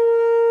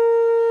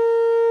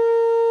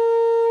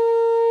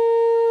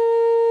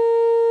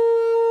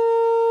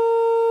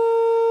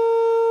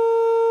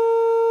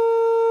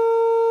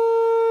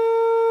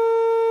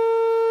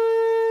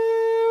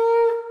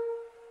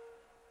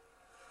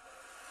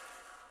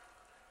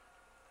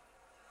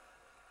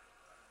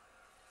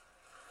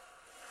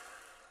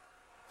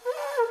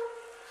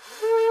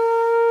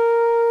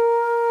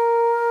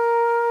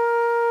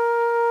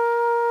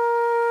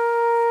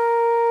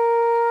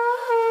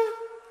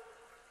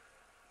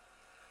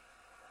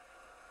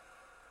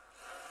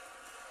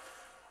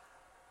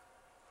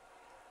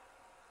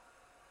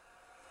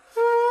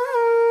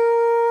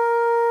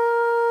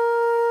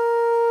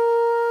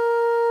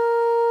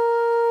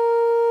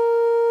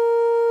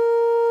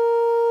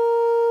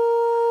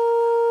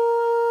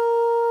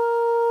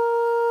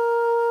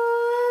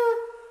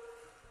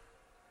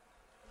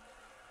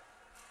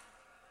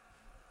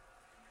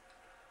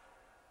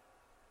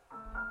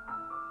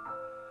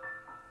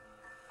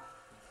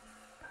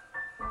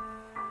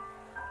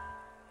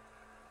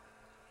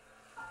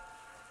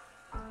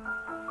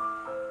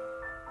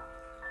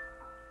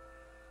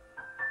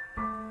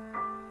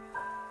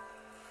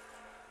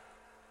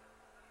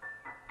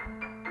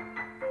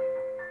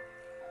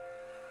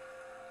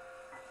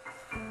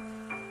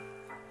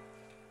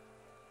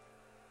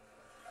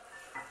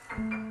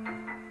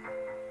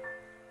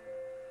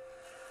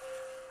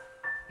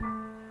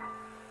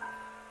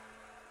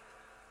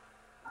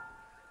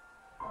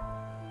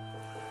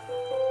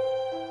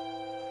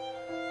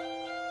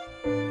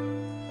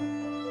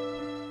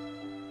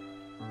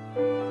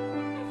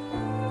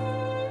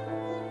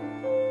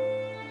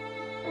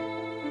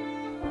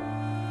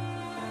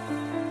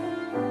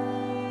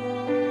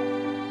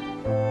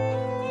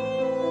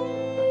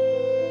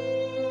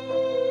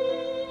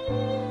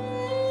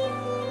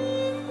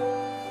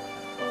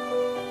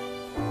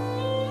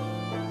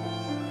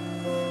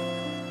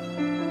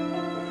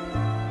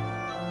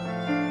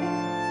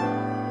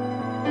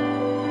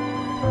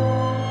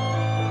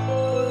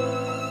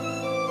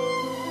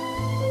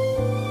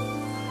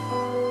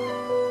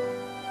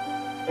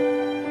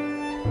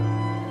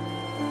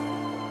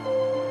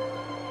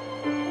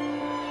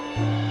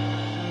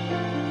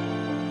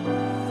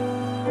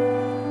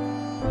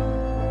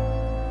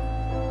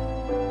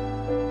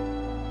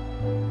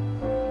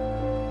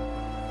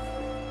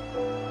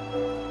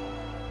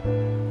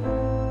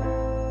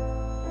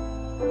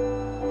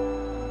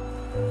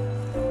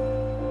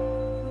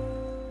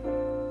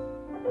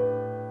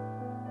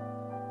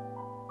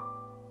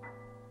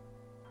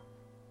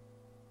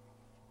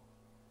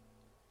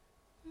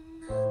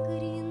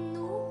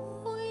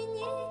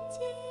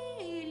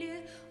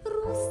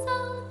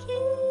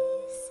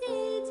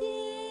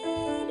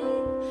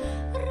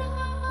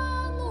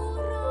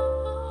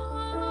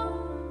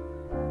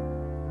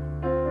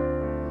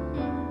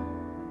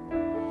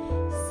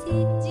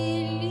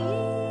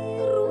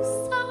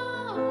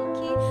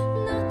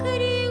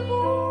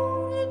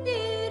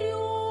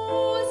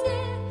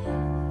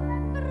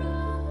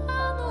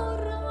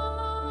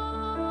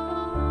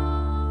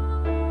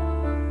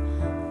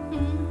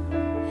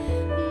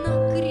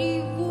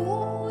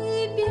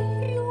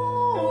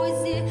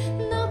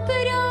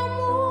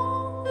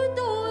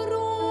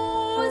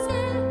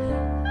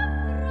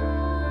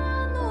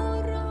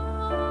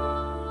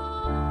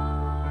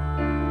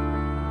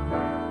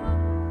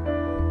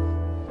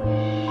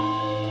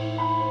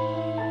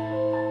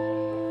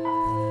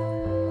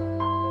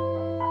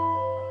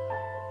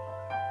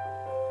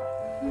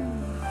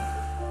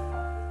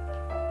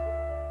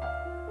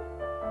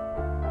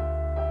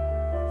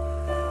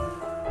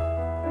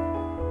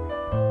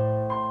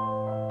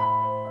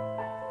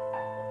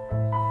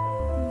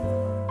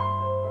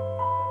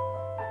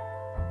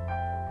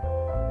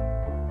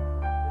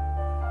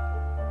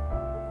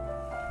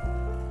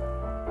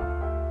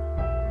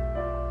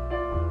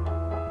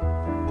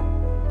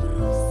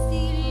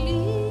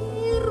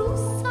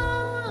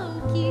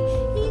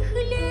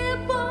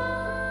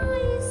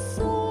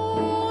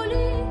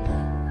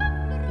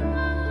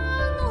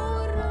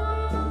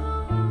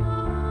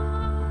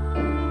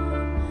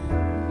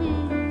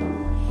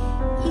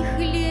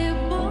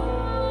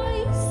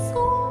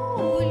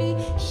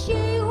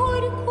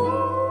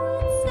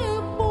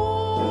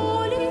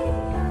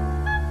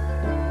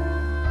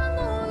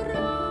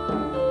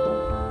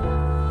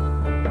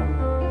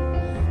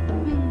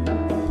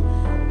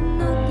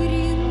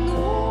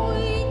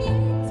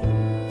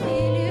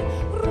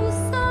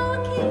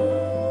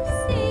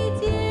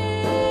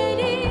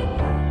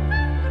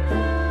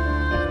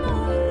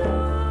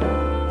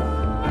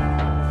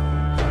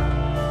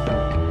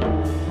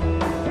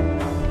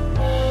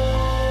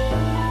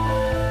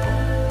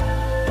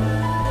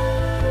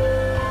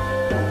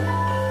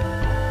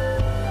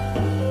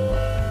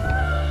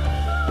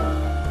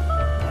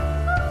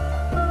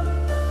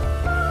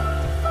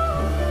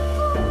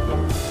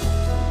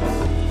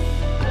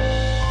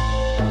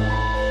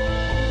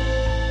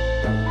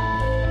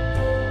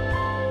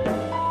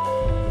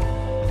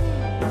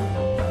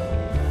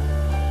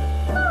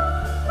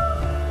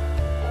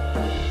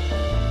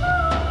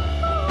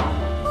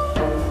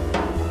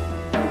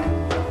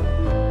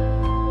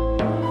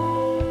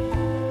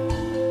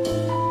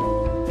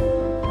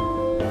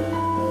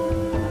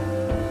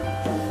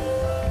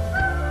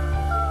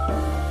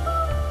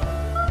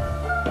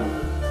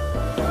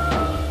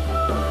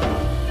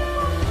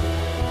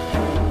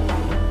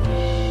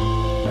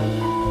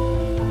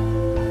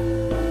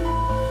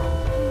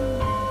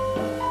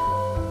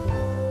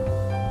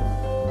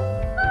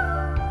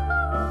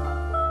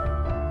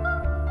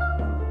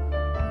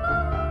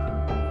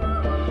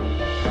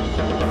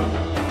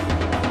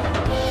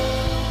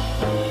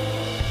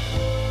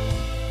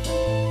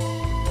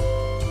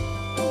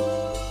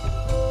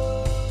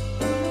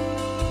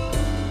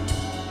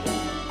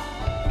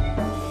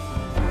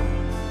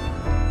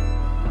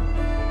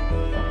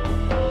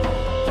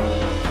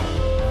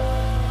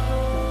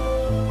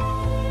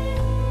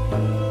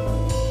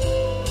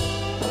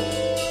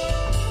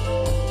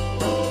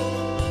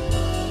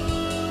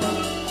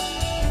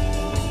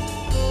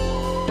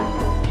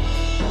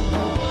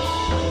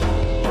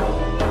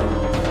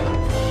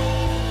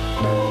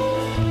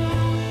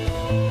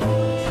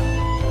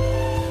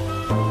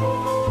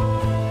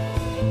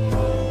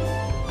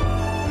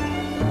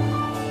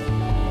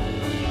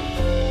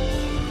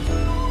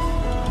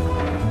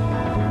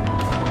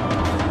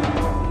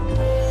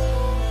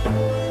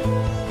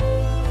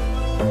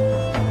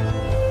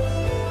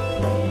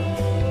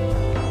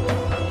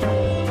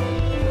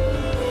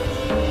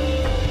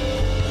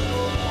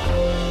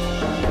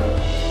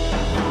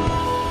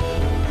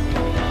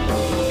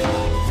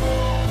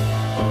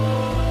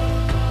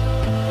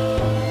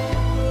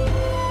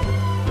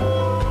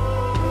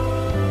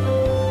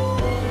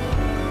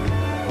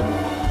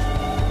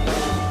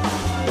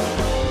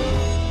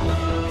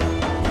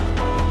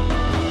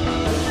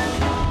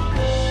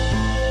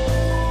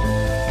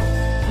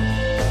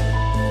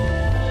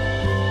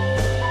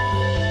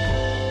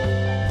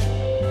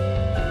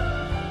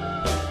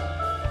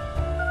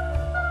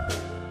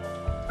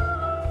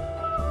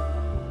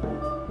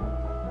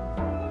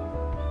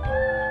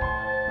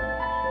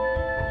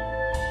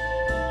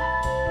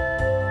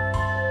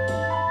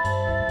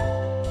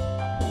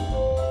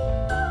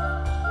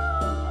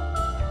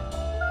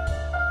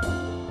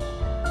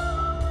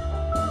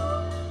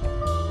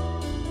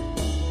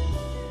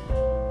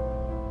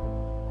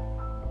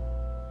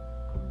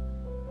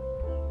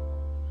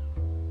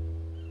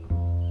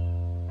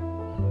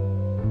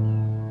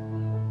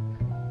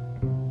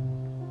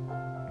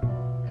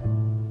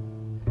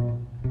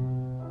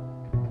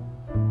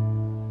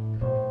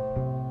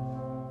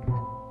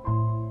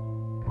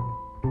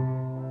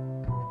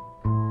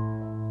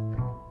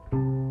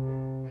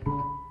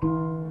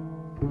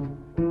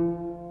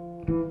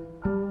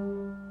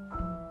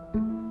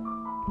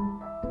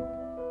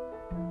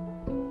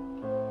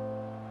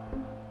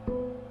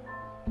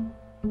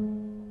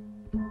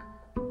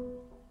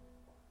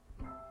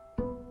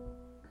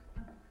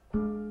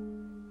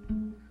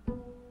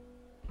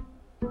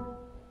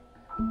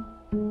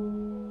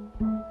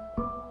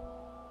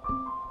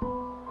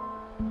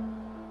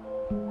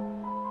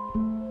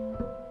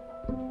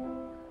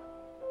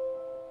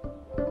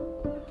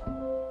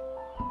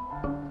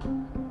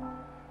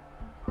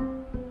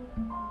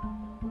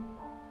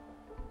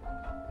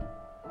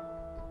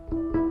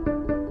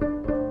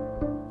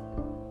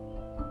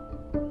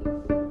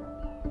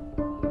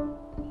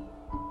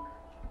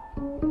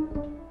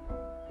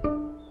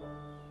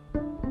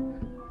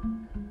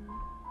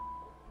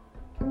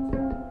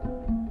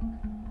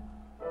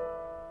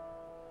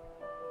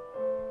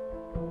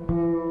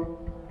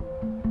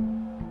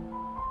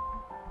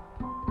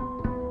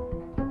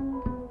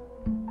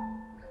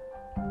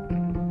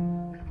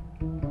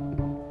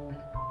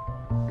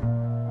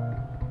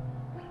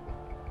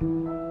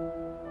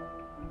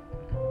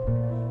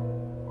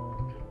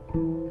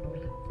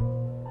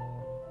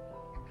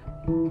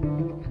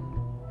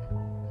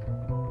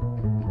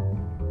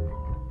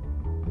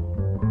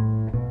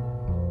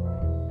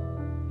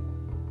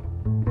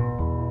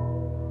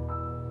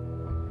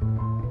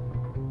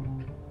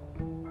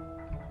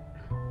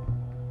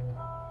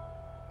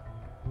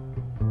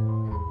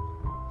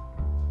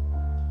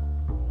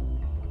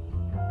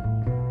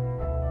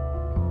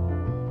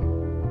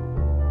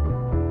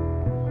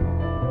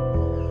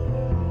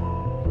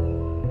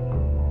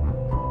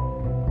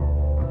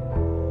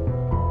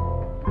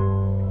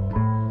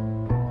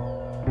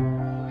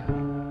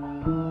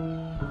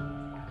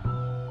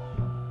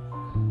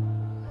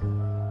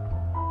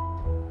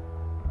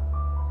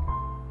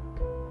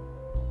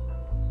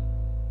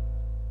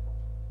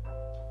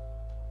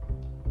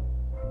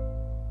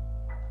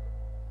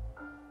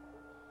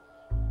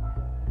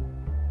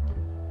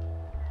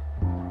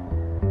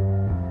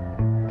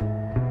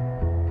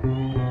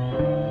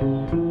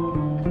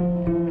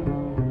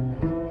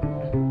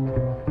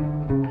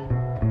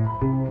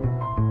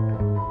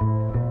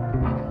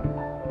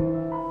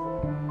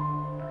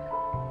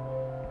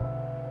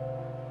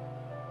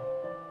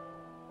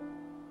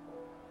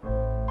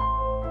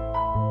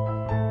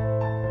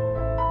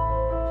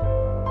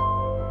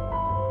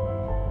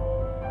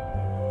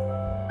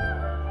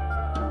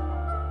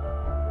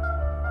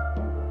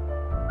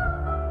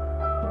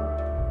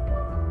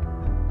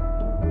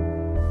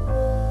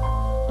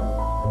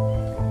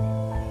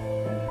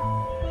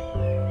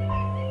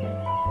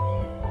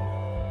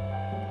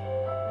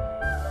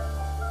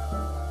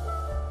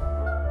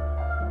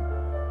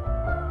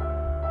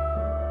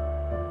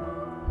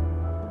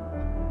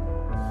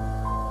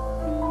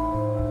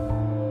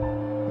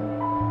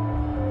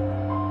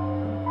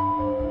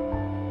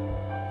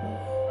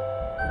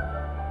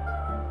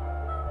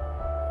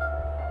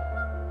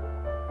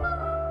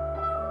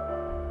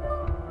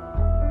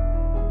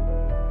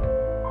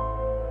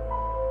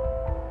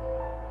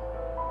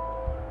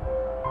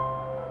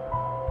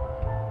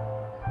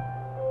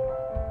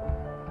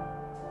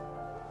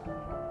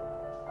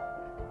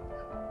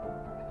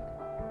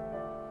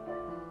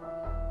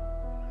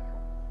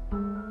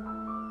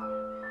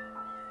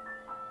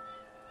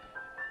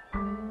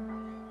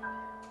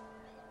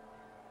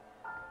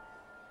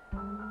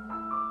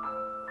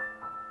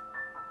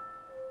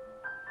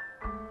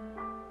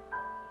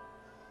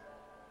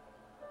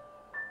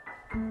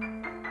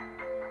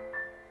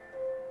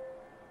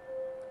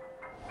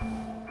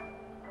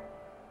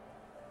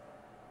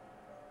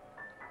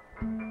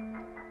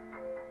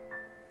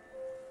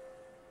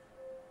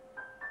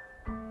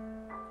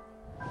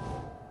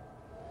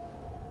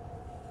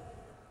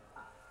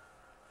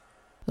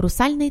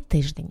 Русальний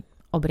тиждень.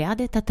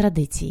 Обряди та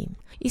традиції.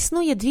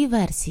 Існує дві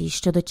версії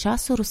щодо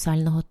часу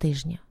русального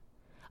тижня.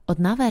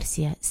 Одна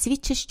версія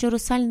свідчить, що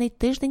русальний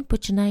тиждень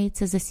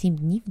починається за 7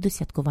 днів до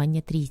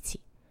святкування Трійці,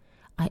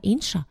 а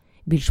інша,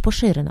 більш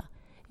поширена,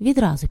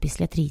 відразу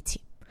після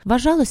Трійці.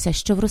 Вважалося,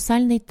 що в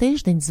русальний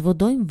тиждень з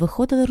водойм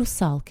виходили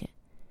русалки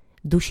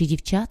 – душі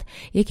дівчат,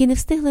 які не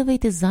встигли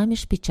вийти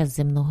заміж під час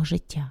земного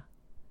життя.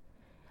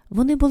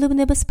 Вони були б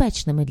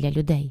небезпечними для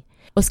людей,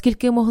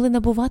 оскільки могли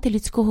набувати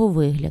людського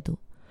вигляду,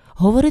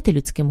 говорити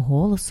людським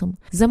голосом,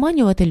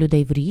 заманювати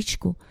людей в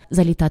річку,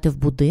 залітати в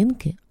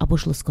будинки або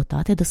ж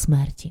лоскотати до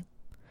смерті.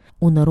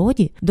 У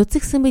народі до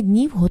цих 7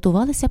 днів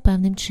готувалися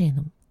певним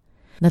чином.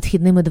 Над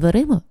вхідними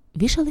дверима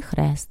вішали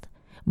хрест,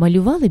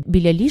 малювали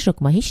біля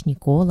ліжок магічні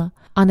кола,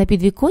 а на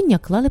підвіконня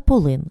клали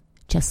полин,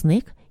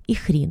 часник і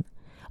хрін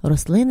 –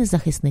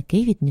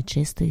 рослини-захисники від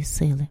нечистої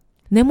сили.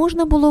 Не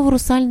можна було в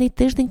русальний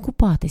тиждень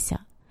купатися,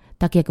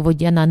 так як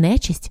водяна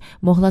нечисть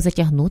могла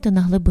затягнути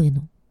на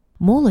глибину.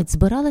 Молодь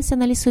збиралася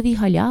на лісовій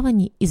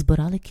галявині і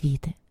збирали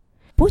квіти.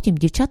 Потім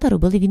дівчата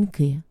робили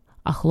вінки,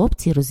 а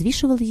хлопці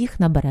розвішували їх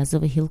на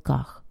березових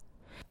гілках.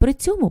 При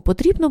цьому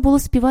потрібно було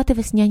співати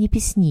весняні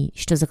пісні,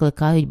 що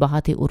закликають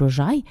багатий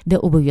урожай, де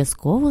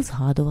обов'язково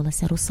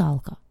згадувалася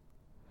русалка.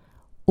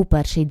 У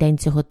перший день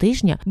цього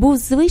тижня був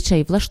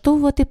звичай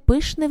влаштовувати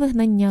пишне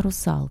вигнання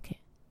русалки.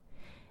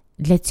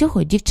 Для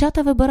цього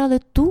дівчата вибирали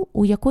ту,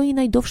 у якої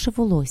найдовше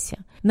волосся,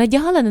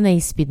 надягали на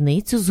неї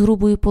спідницю з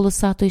грубої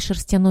полосатої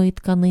шерстяної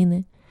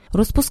тканини,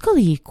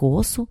 розпускали їй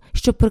косу,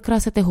 щоб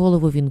прикрасити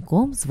голову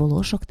вінком з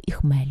волошок і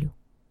хмелю.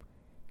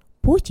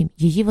 Потім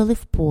її вели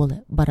в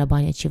поле,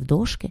 барабанячи в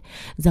дошки,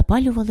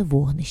 запалювали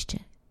вогнище.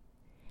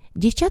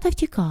 Дівчата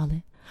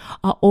втікали,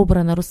 а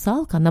обрана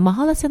русалка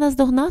намагалася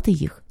наздогнати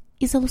їх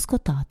і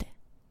залоскотати.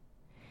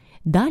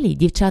 Далі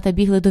дівчата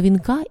бігли до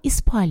вінка і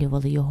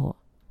спалювали його.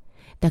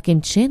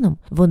 Таким чином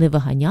вони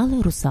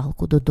виганяли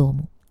русалку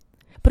додому.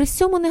 При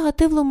всьому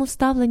негативному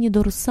ставленні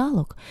до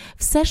русалок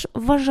все ж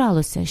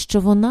вважалося, що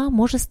вона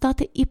може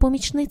стати і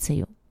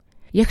помічницею.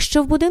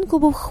 Якщо в будинку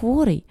був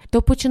хворий,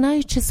 то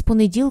починаючи з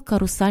понеділка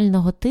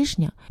русального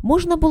тижня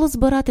можна було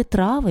збирати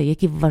трави,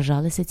 які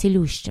вважалися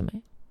цілющими.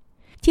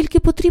 Тільки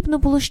потрібно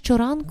було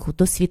щоранку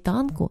до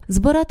світанку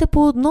збирати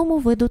по одному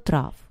виду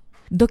трав.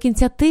 До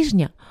кінця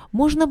тижня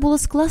можна було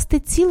скласти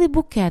цілий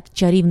букет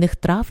чарівних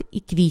трав і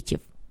квітів.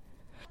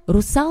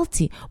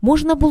 Русалці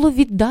можна було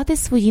віддати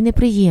свої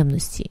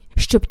неприємності,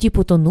 щоб ті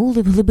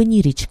потонули в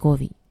глибині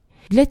річковій.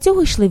 Для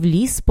цього йшли в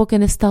ліс, поки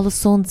не встало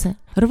сонце,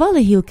 рвали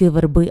гілки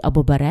верби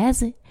або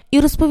берези і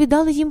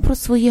розповідали їм про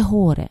своє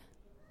горе.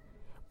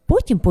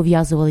 Потім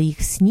пов'язували їх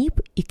в сніп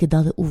і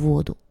кидали у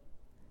воду.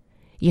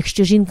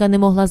 Якщо жінка не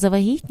могла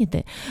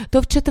завагітніти, то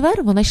в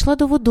четвер вона йшла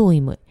до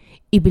водойми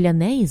і біля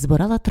неї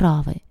збирала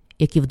трави,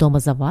 які вдома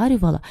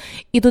заварювала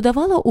і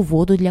додавала у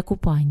воду для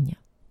купання.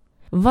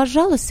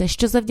 Вважалося,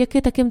 що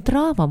завдяки таким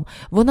травам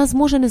вона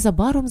зможе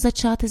незабаром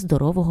зачати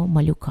здорового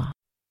малюка.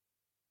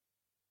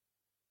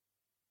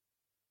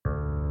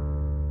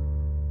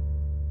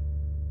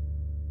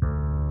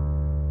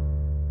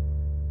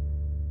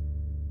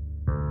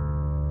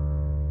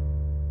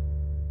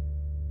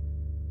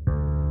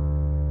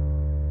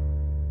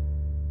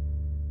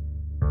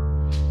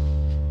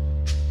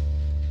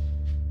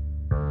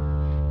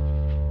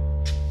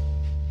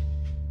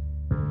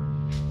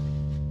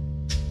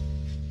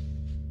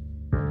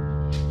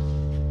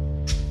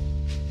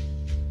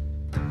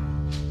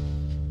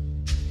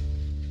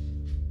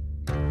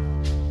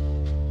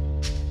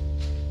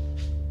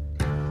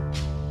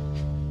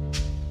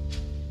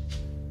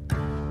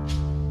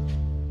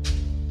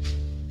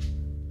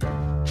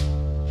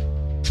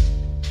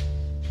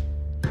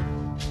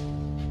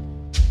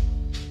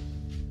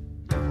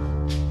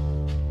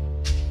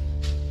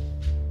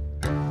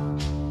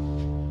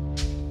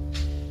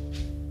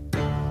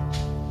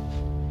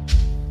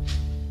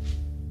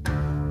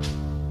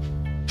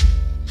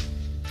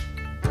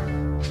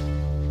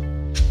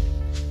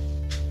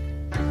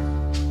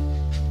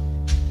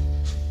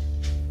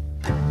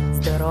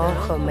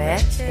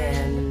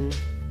 Здорохомечен.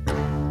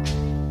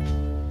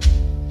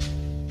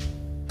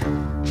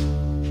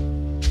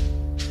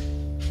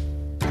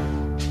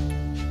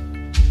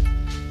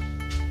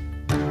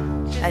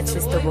 А чи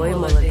з тобою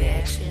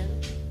молодець?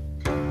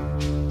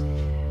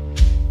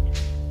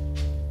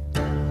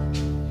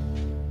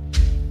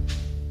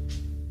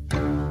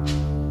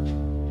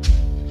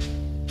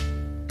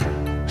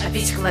 А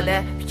піч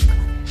кладе?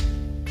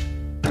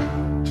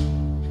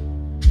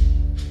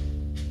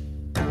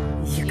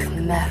 Як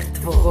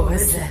мертвого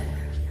везе.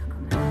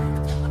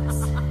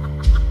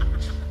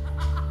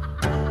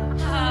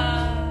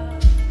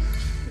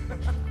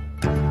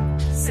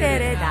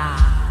 Середа.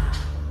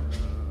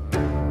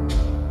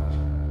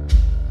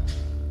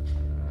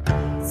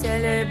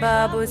 Цілий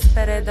бабусь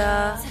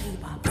переда.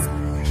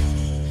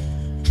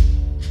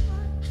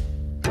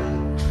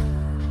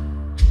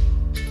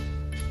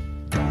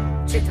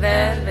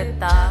 Четвер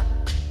витак.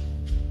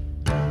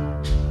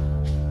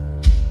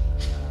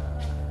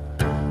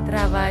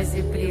 Трава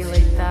зібріла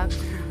й так.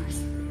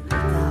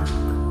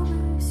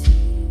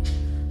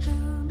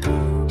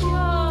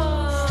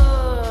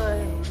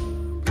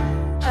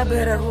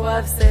 аби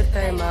рахував сир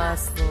та й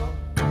масло,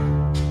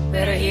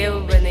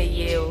 пирогів би не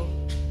їв,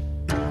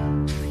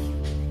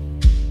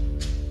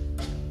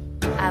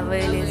 а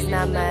виліз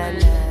на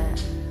мене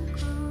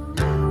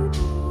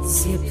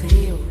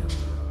зіпрів.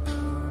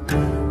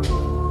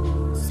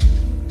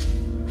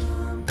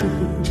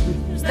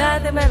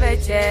 Ждатиме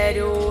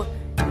вечерю,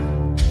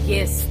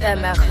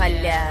 їстиме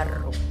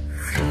халяру.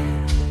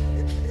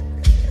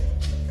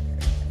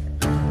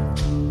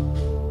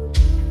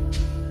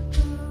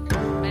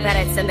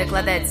 Береться, не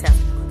кладеться,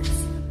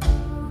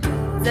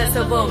 за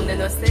собою не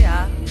носи,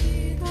 а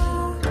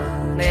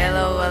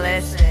мило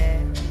лише,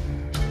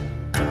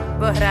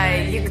 бо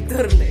грає, як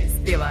дурний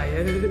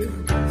співає.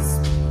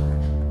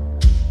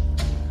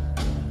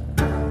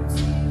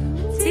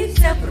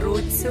 Цівця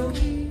пруцю,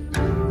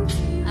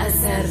 а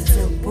серце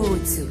в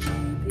буцю.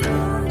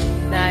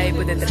 Дай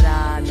буде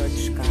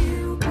драночка,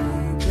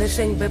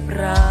 лишень би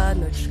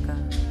праночка.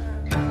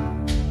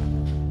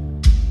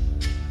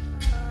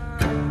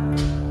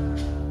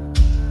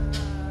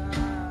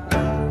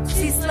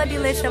 Всі слабі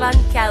лише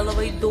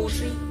ванкеловий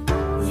дужий,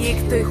 їх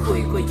той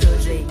хуй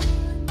кутюжий,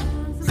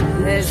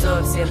 не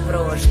зовсім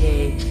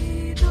порожній.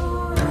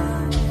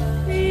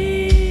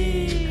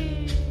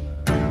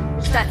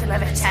 Ждатиме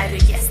вечерю,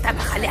 їстиме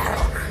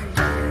халяру.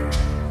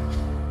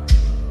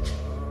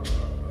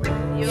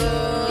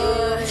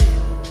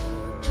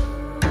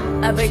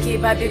 Аби тій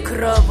бабі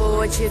кров у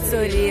очі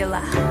цуріла,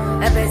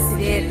 аби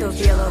світу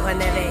білого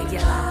не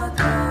виділа.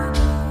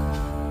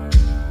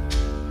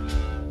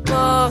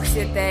 Бог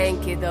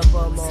святенький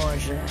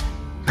допоможе,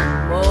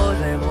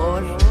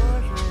 може,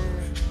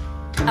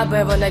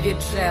 аби вона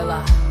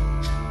віджила,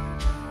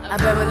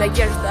 аби вона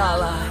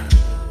діждала.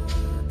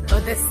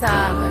 Оте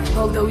саме,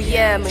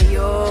 колдуємо,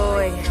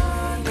 йой,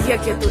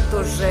 як я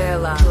тут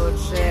жила,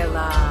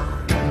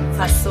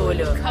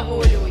 фасолю,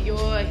 кавулю,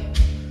 йой.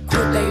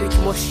 Кудають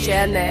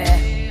мужчини,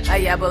 а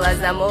я була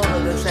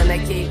замовлена вже на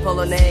тій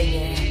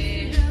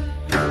полонині.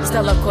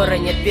 Ждала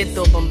кореня під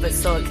дубом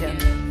високим,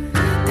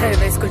 та й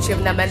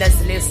вискочив на мене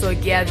з лісу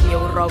гідні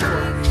уроку.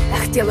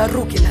 Я хотіла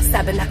руки на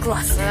себе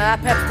накласти, а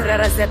пеп 3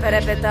 рази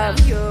перепитав,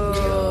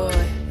 йой,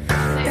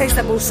 та й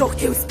забув, що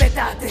хотів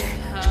спитати.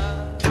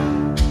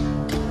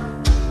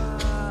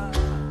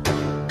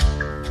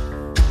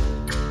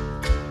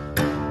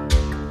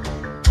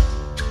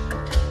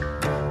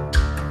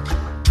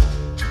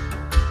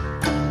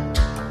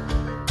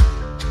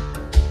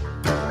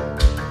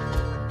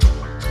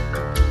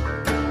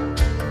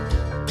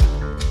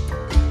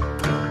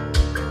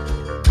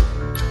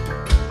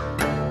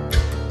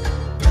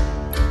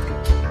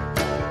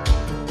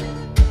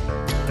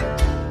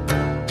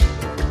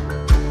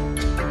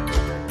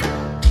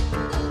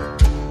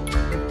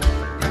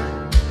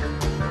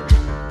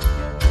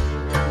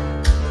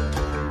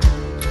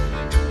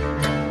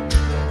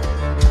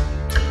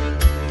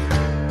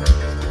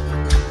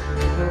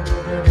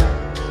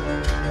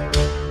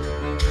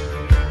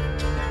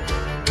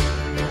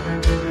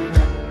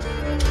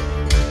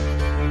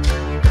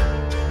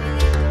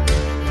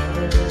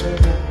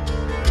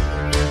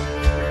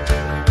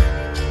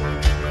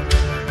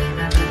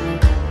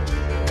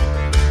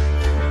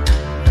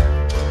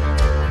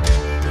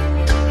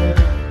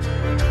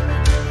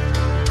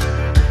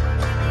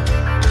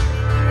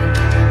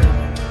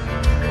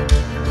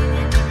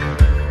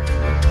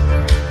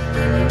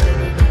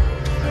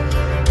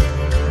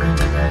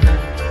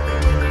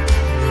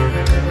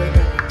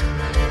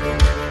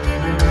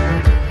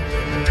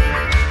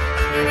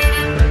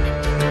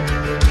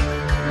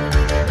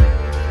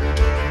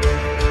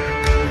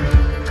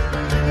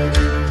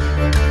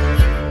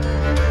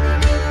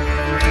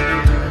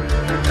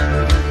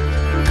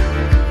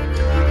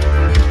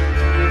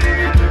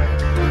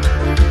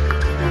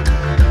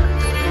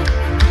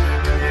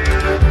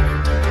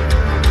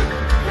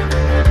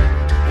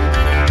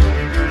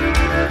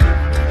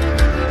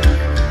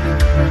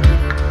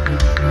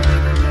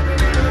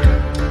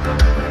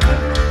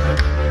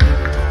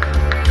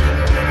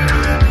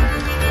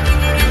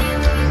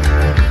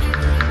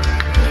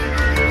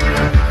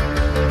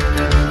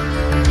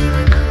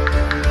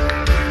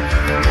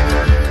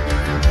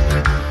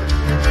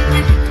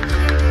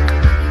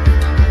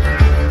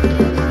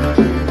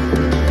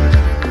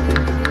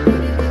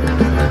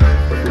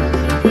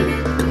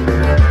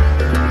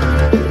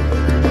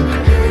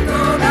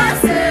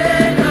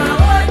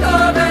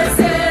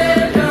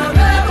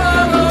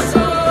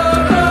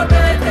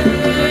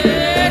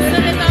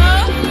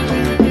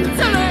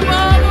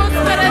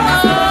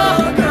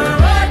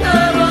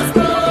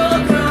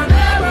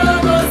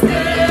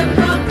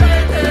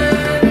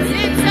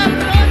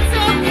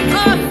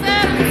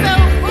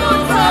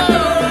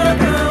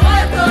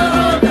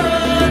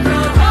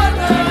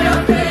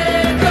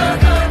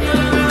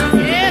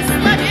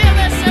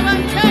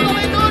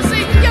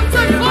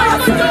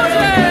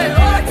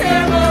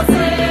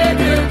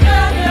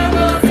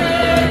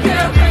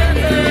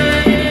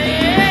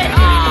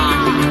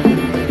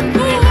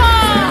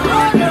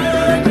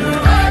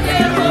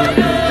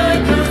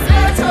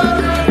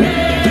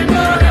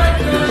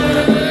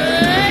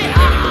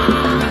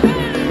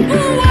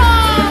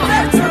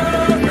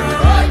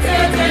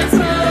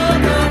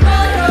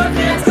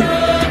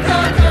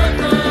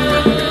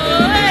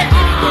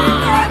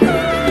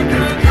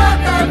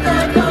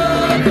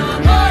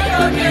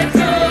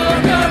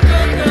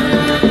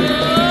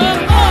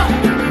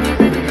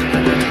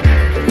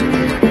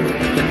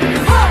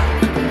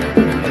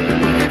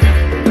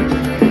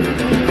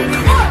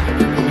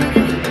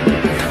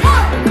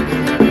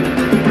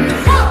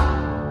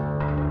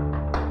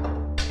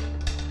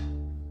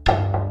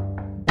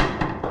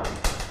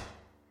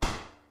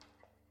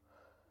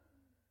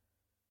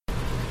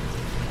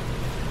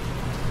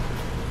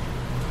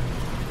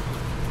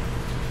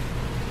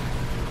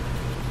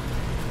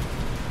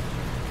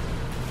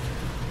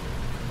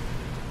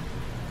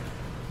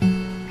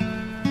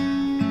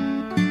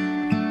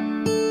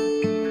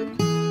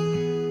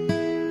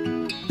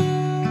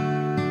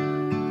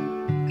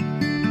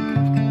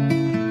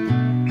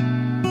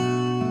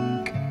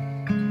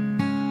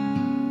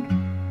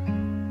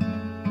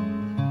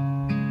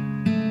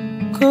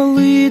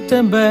 Коли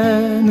тебе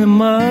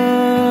нема,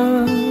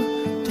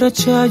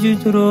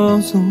 втрачають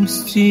розум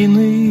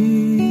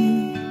стіни.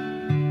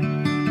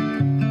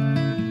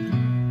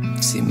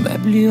 Всі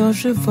меблі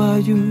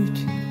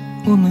оживають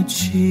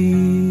уночі.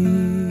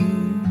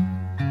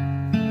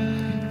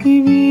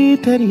 І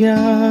вітер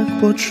як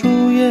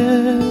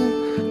почує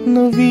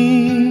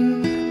нові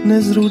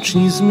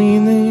незручні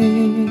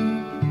зміни,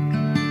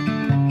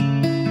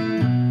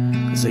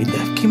 зайде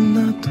в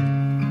кімнату,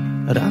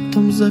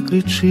 раптом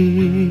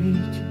закричить: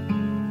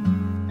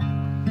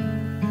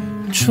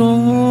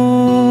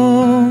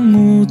 чому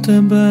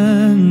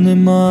тебе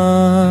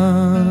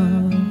нема?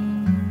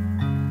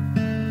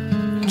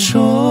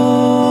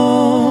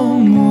 Чому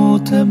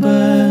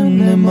тебе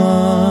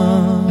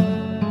нема?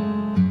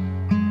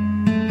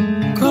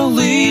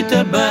 Коли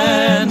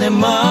тебе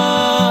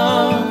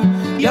нема,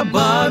 я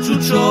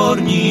бачу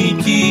чорні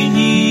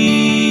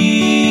тіні.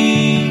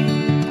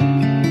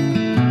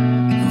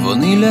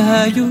 Вони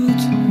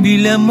лягають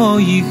біля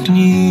моїх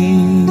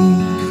ніг,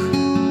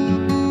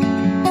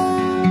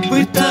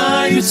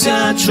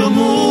 питаються,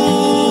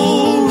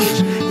 чому ж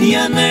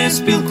я не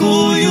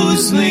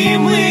спілкуюсь з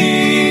ними.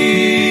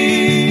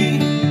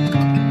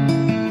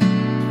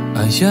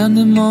 А я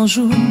не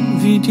можу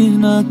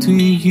відігнати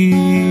їх.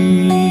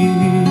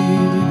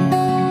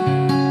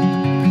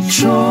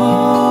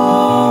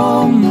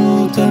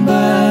 Чому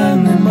тебе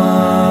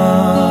нема?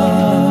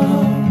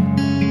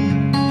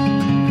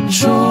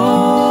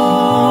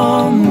 Чому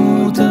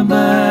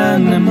тебе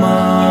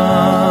нема?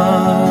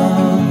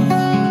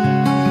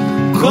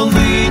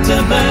 Коли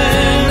тебе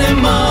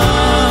нема,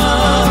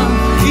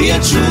 я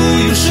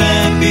чую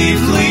шепіт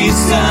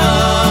листя,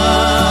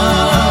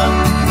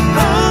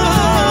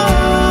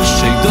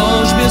 ще й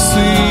дощ б'є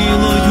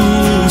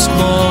силою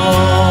скло.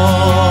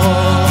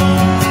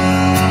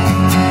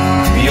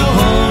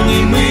 Його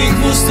німих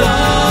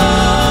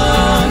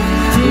вустах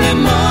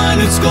нема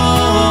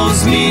людського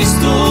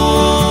змісту,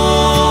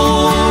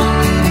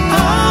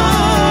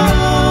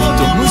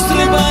 тому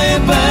стрибає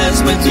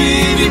без мети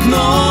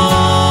вікно.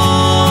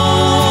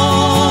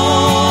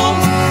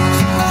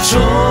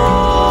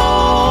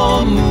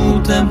 Чому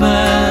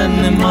тебе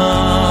нема?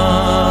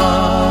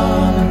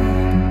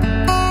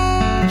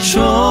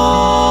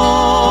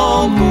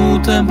 Чому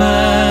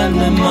тебе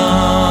нема?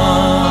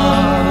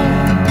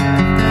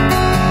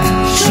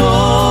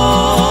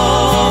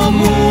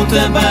 Чому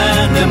тебе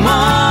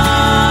нема?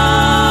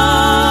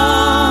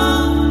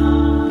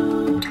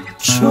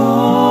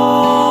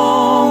 Чому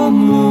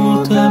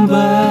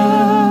тебе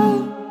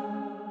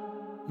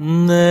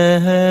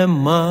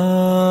нема?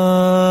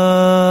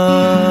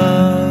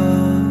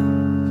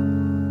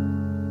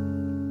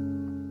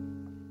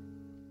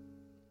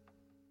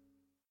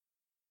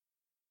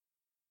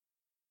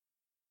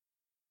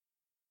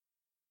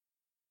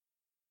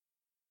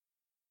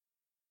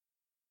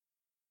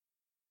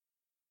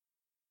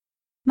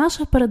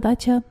 Наша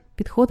передача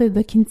підходить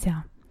до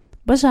кінця.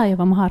 Бажаю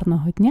вам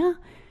гарного дня.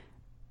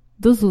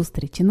 До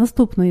зустрічі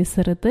наступної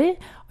середи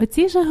о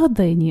цій же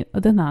годині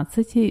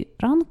 11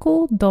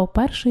 ранку до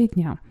 1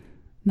 дня.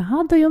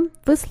 Нагадую,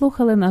 ви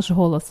слухали наш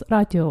голос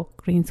Радіо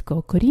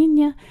Українського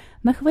Коріння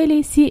на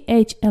хвилі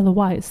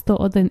CHLY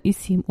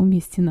 101,7 у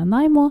місті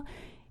Нанаймо.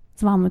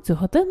 З вами цю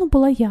годину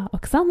була я,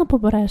 Оксана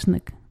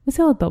Побережник.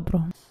 Всього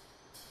доброго.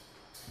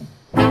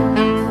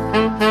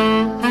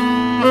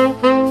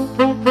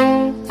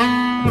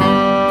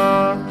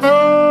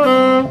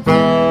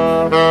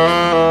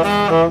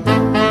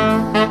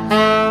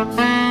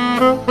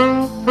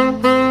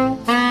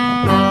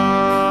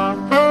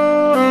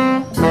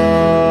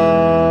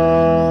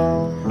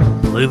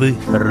 Пливи,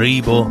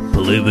 рибо,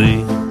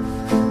 пливи,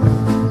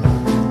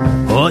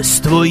 ось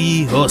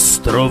твої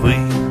острови,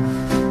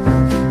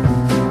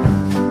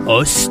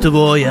 ось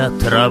твоя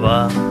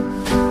трава,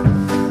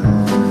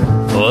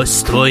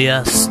 ось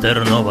твоя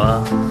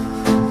стернова,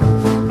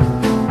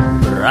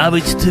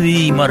 править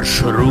твій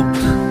маршрут,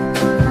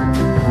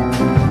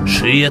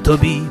 шиє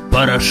тобі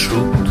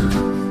парашут,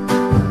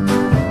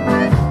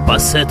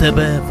 пасе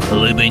тебе в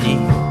глибині,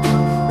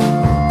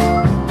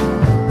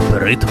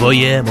 при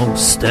твоєму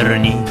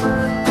стерні.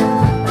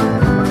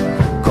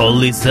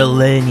 Коли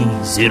зелені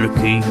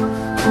зірки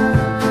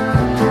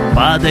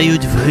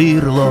падають в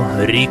гирло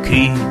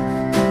ріки,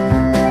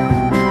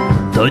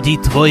 тоді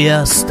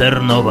твоя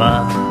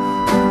стернова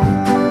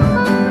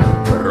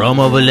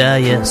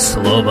промовляє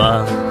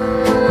слова.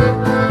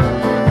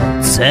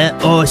 Це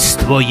ось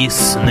твої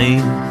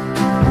сни,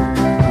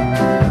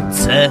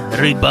 це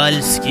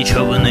рибальські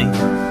човни,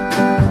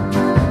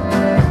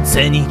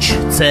 це ніч,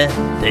 це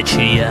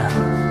течія,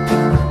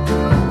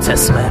 це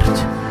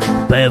смерть,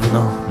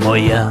 певно,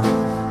 моя.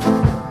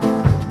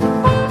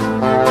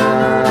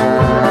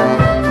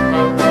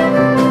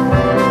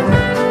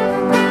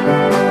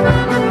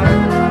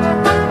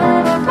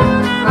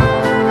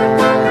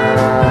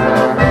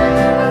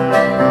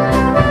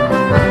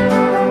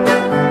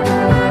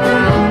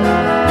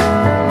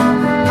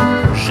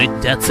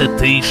 Життя — це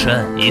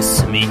тиша і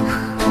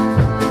сміх,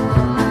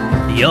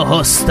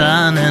 його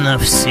стане на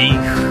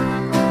всіх.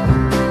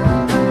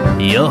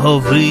 його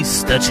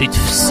вистачить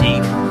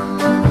всім,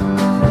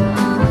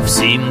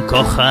 всім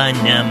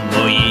коханням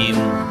моїм.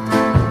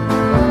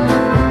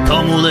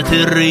 Тому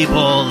лети,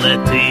 рибо,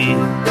 лети,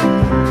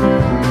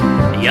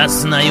 я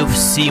знаю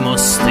всі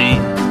мости,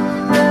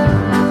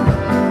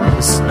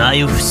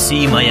 знаю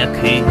всі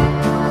маяки,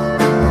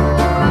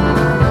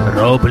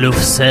 роблю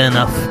все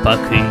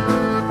навпаки.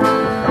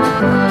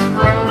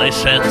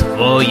 Лише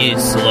твої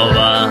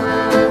слова,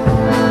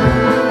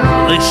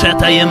 лише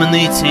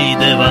таємниці й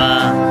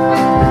дива,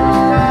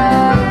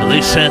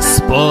 лише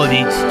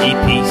сповідь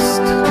і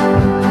піст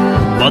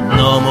в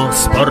одному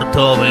з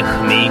портових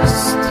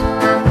міст.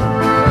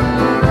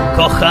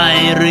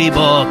 Кохай,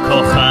 рибо,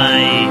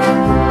 кохай,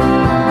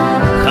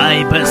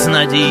 хай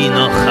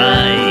безнадійно,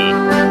 хай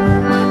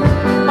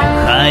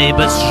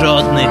без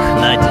жодних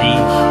надій.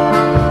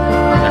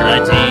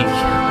 Радій,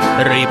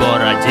 рибо,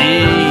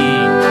 радій.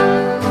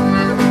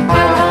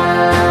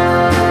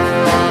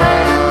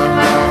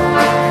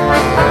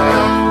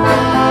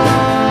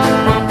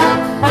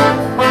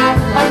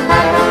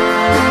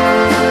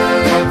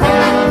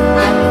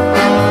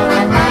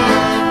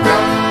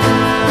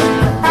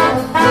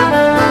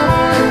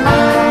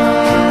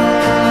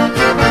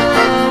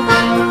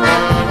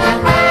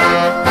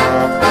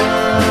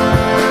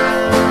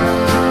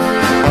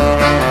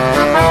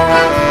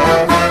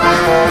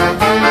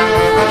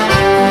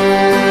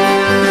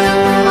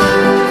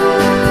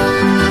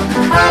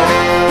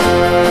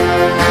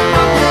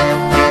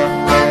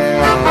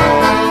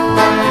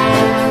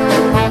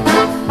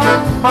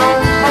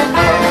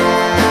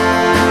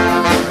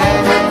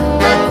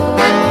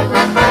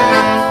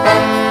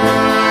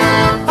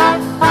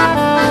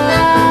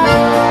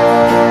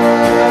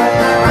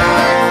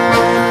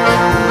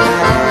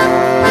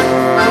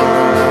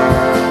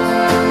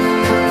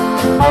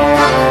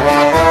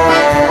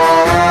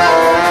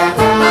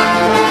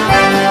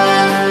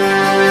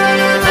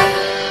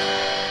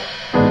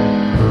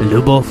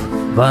 Любов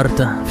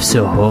варта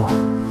всього,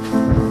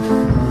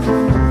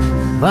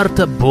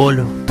 варта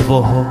болю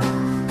твого,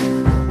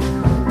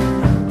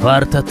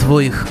 варта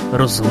твоїх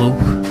розлук,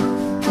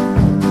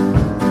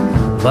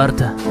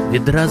 варта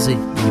відрази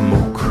й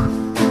мук,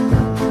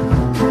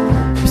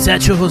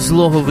 всячого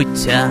злого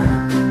виття,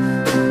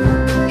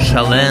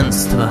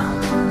 шаленства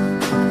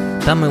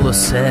та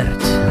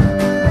милосердь,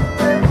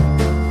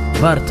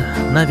 варта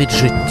навіть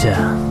життя,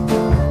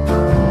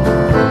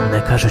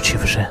 не кажучи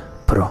вже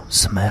про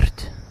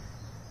смерть.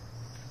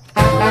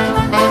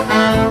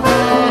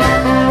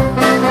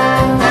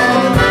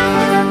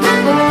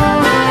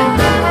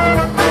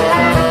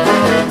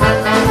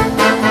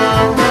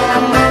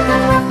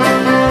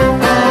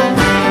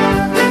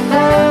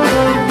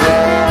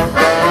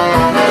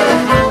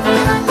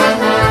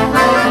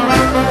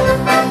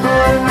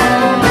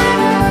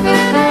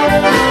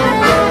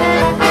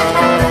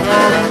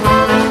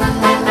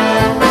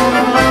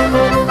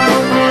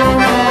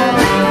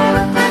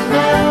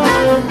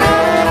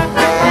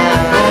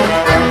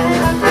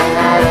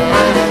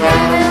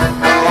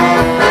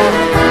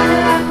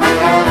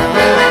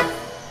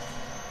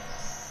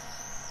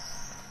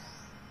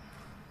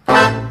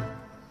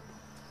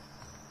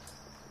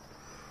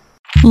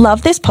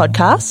 Love this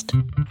podcast?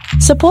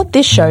 Support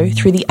this show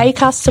through the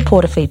Acast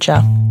supporter feature.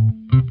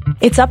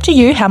 It's up to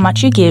you how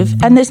much you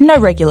give and there's no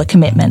regular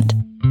commitment.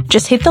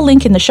 Just hit the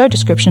link in the show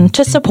description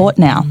to support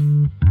now.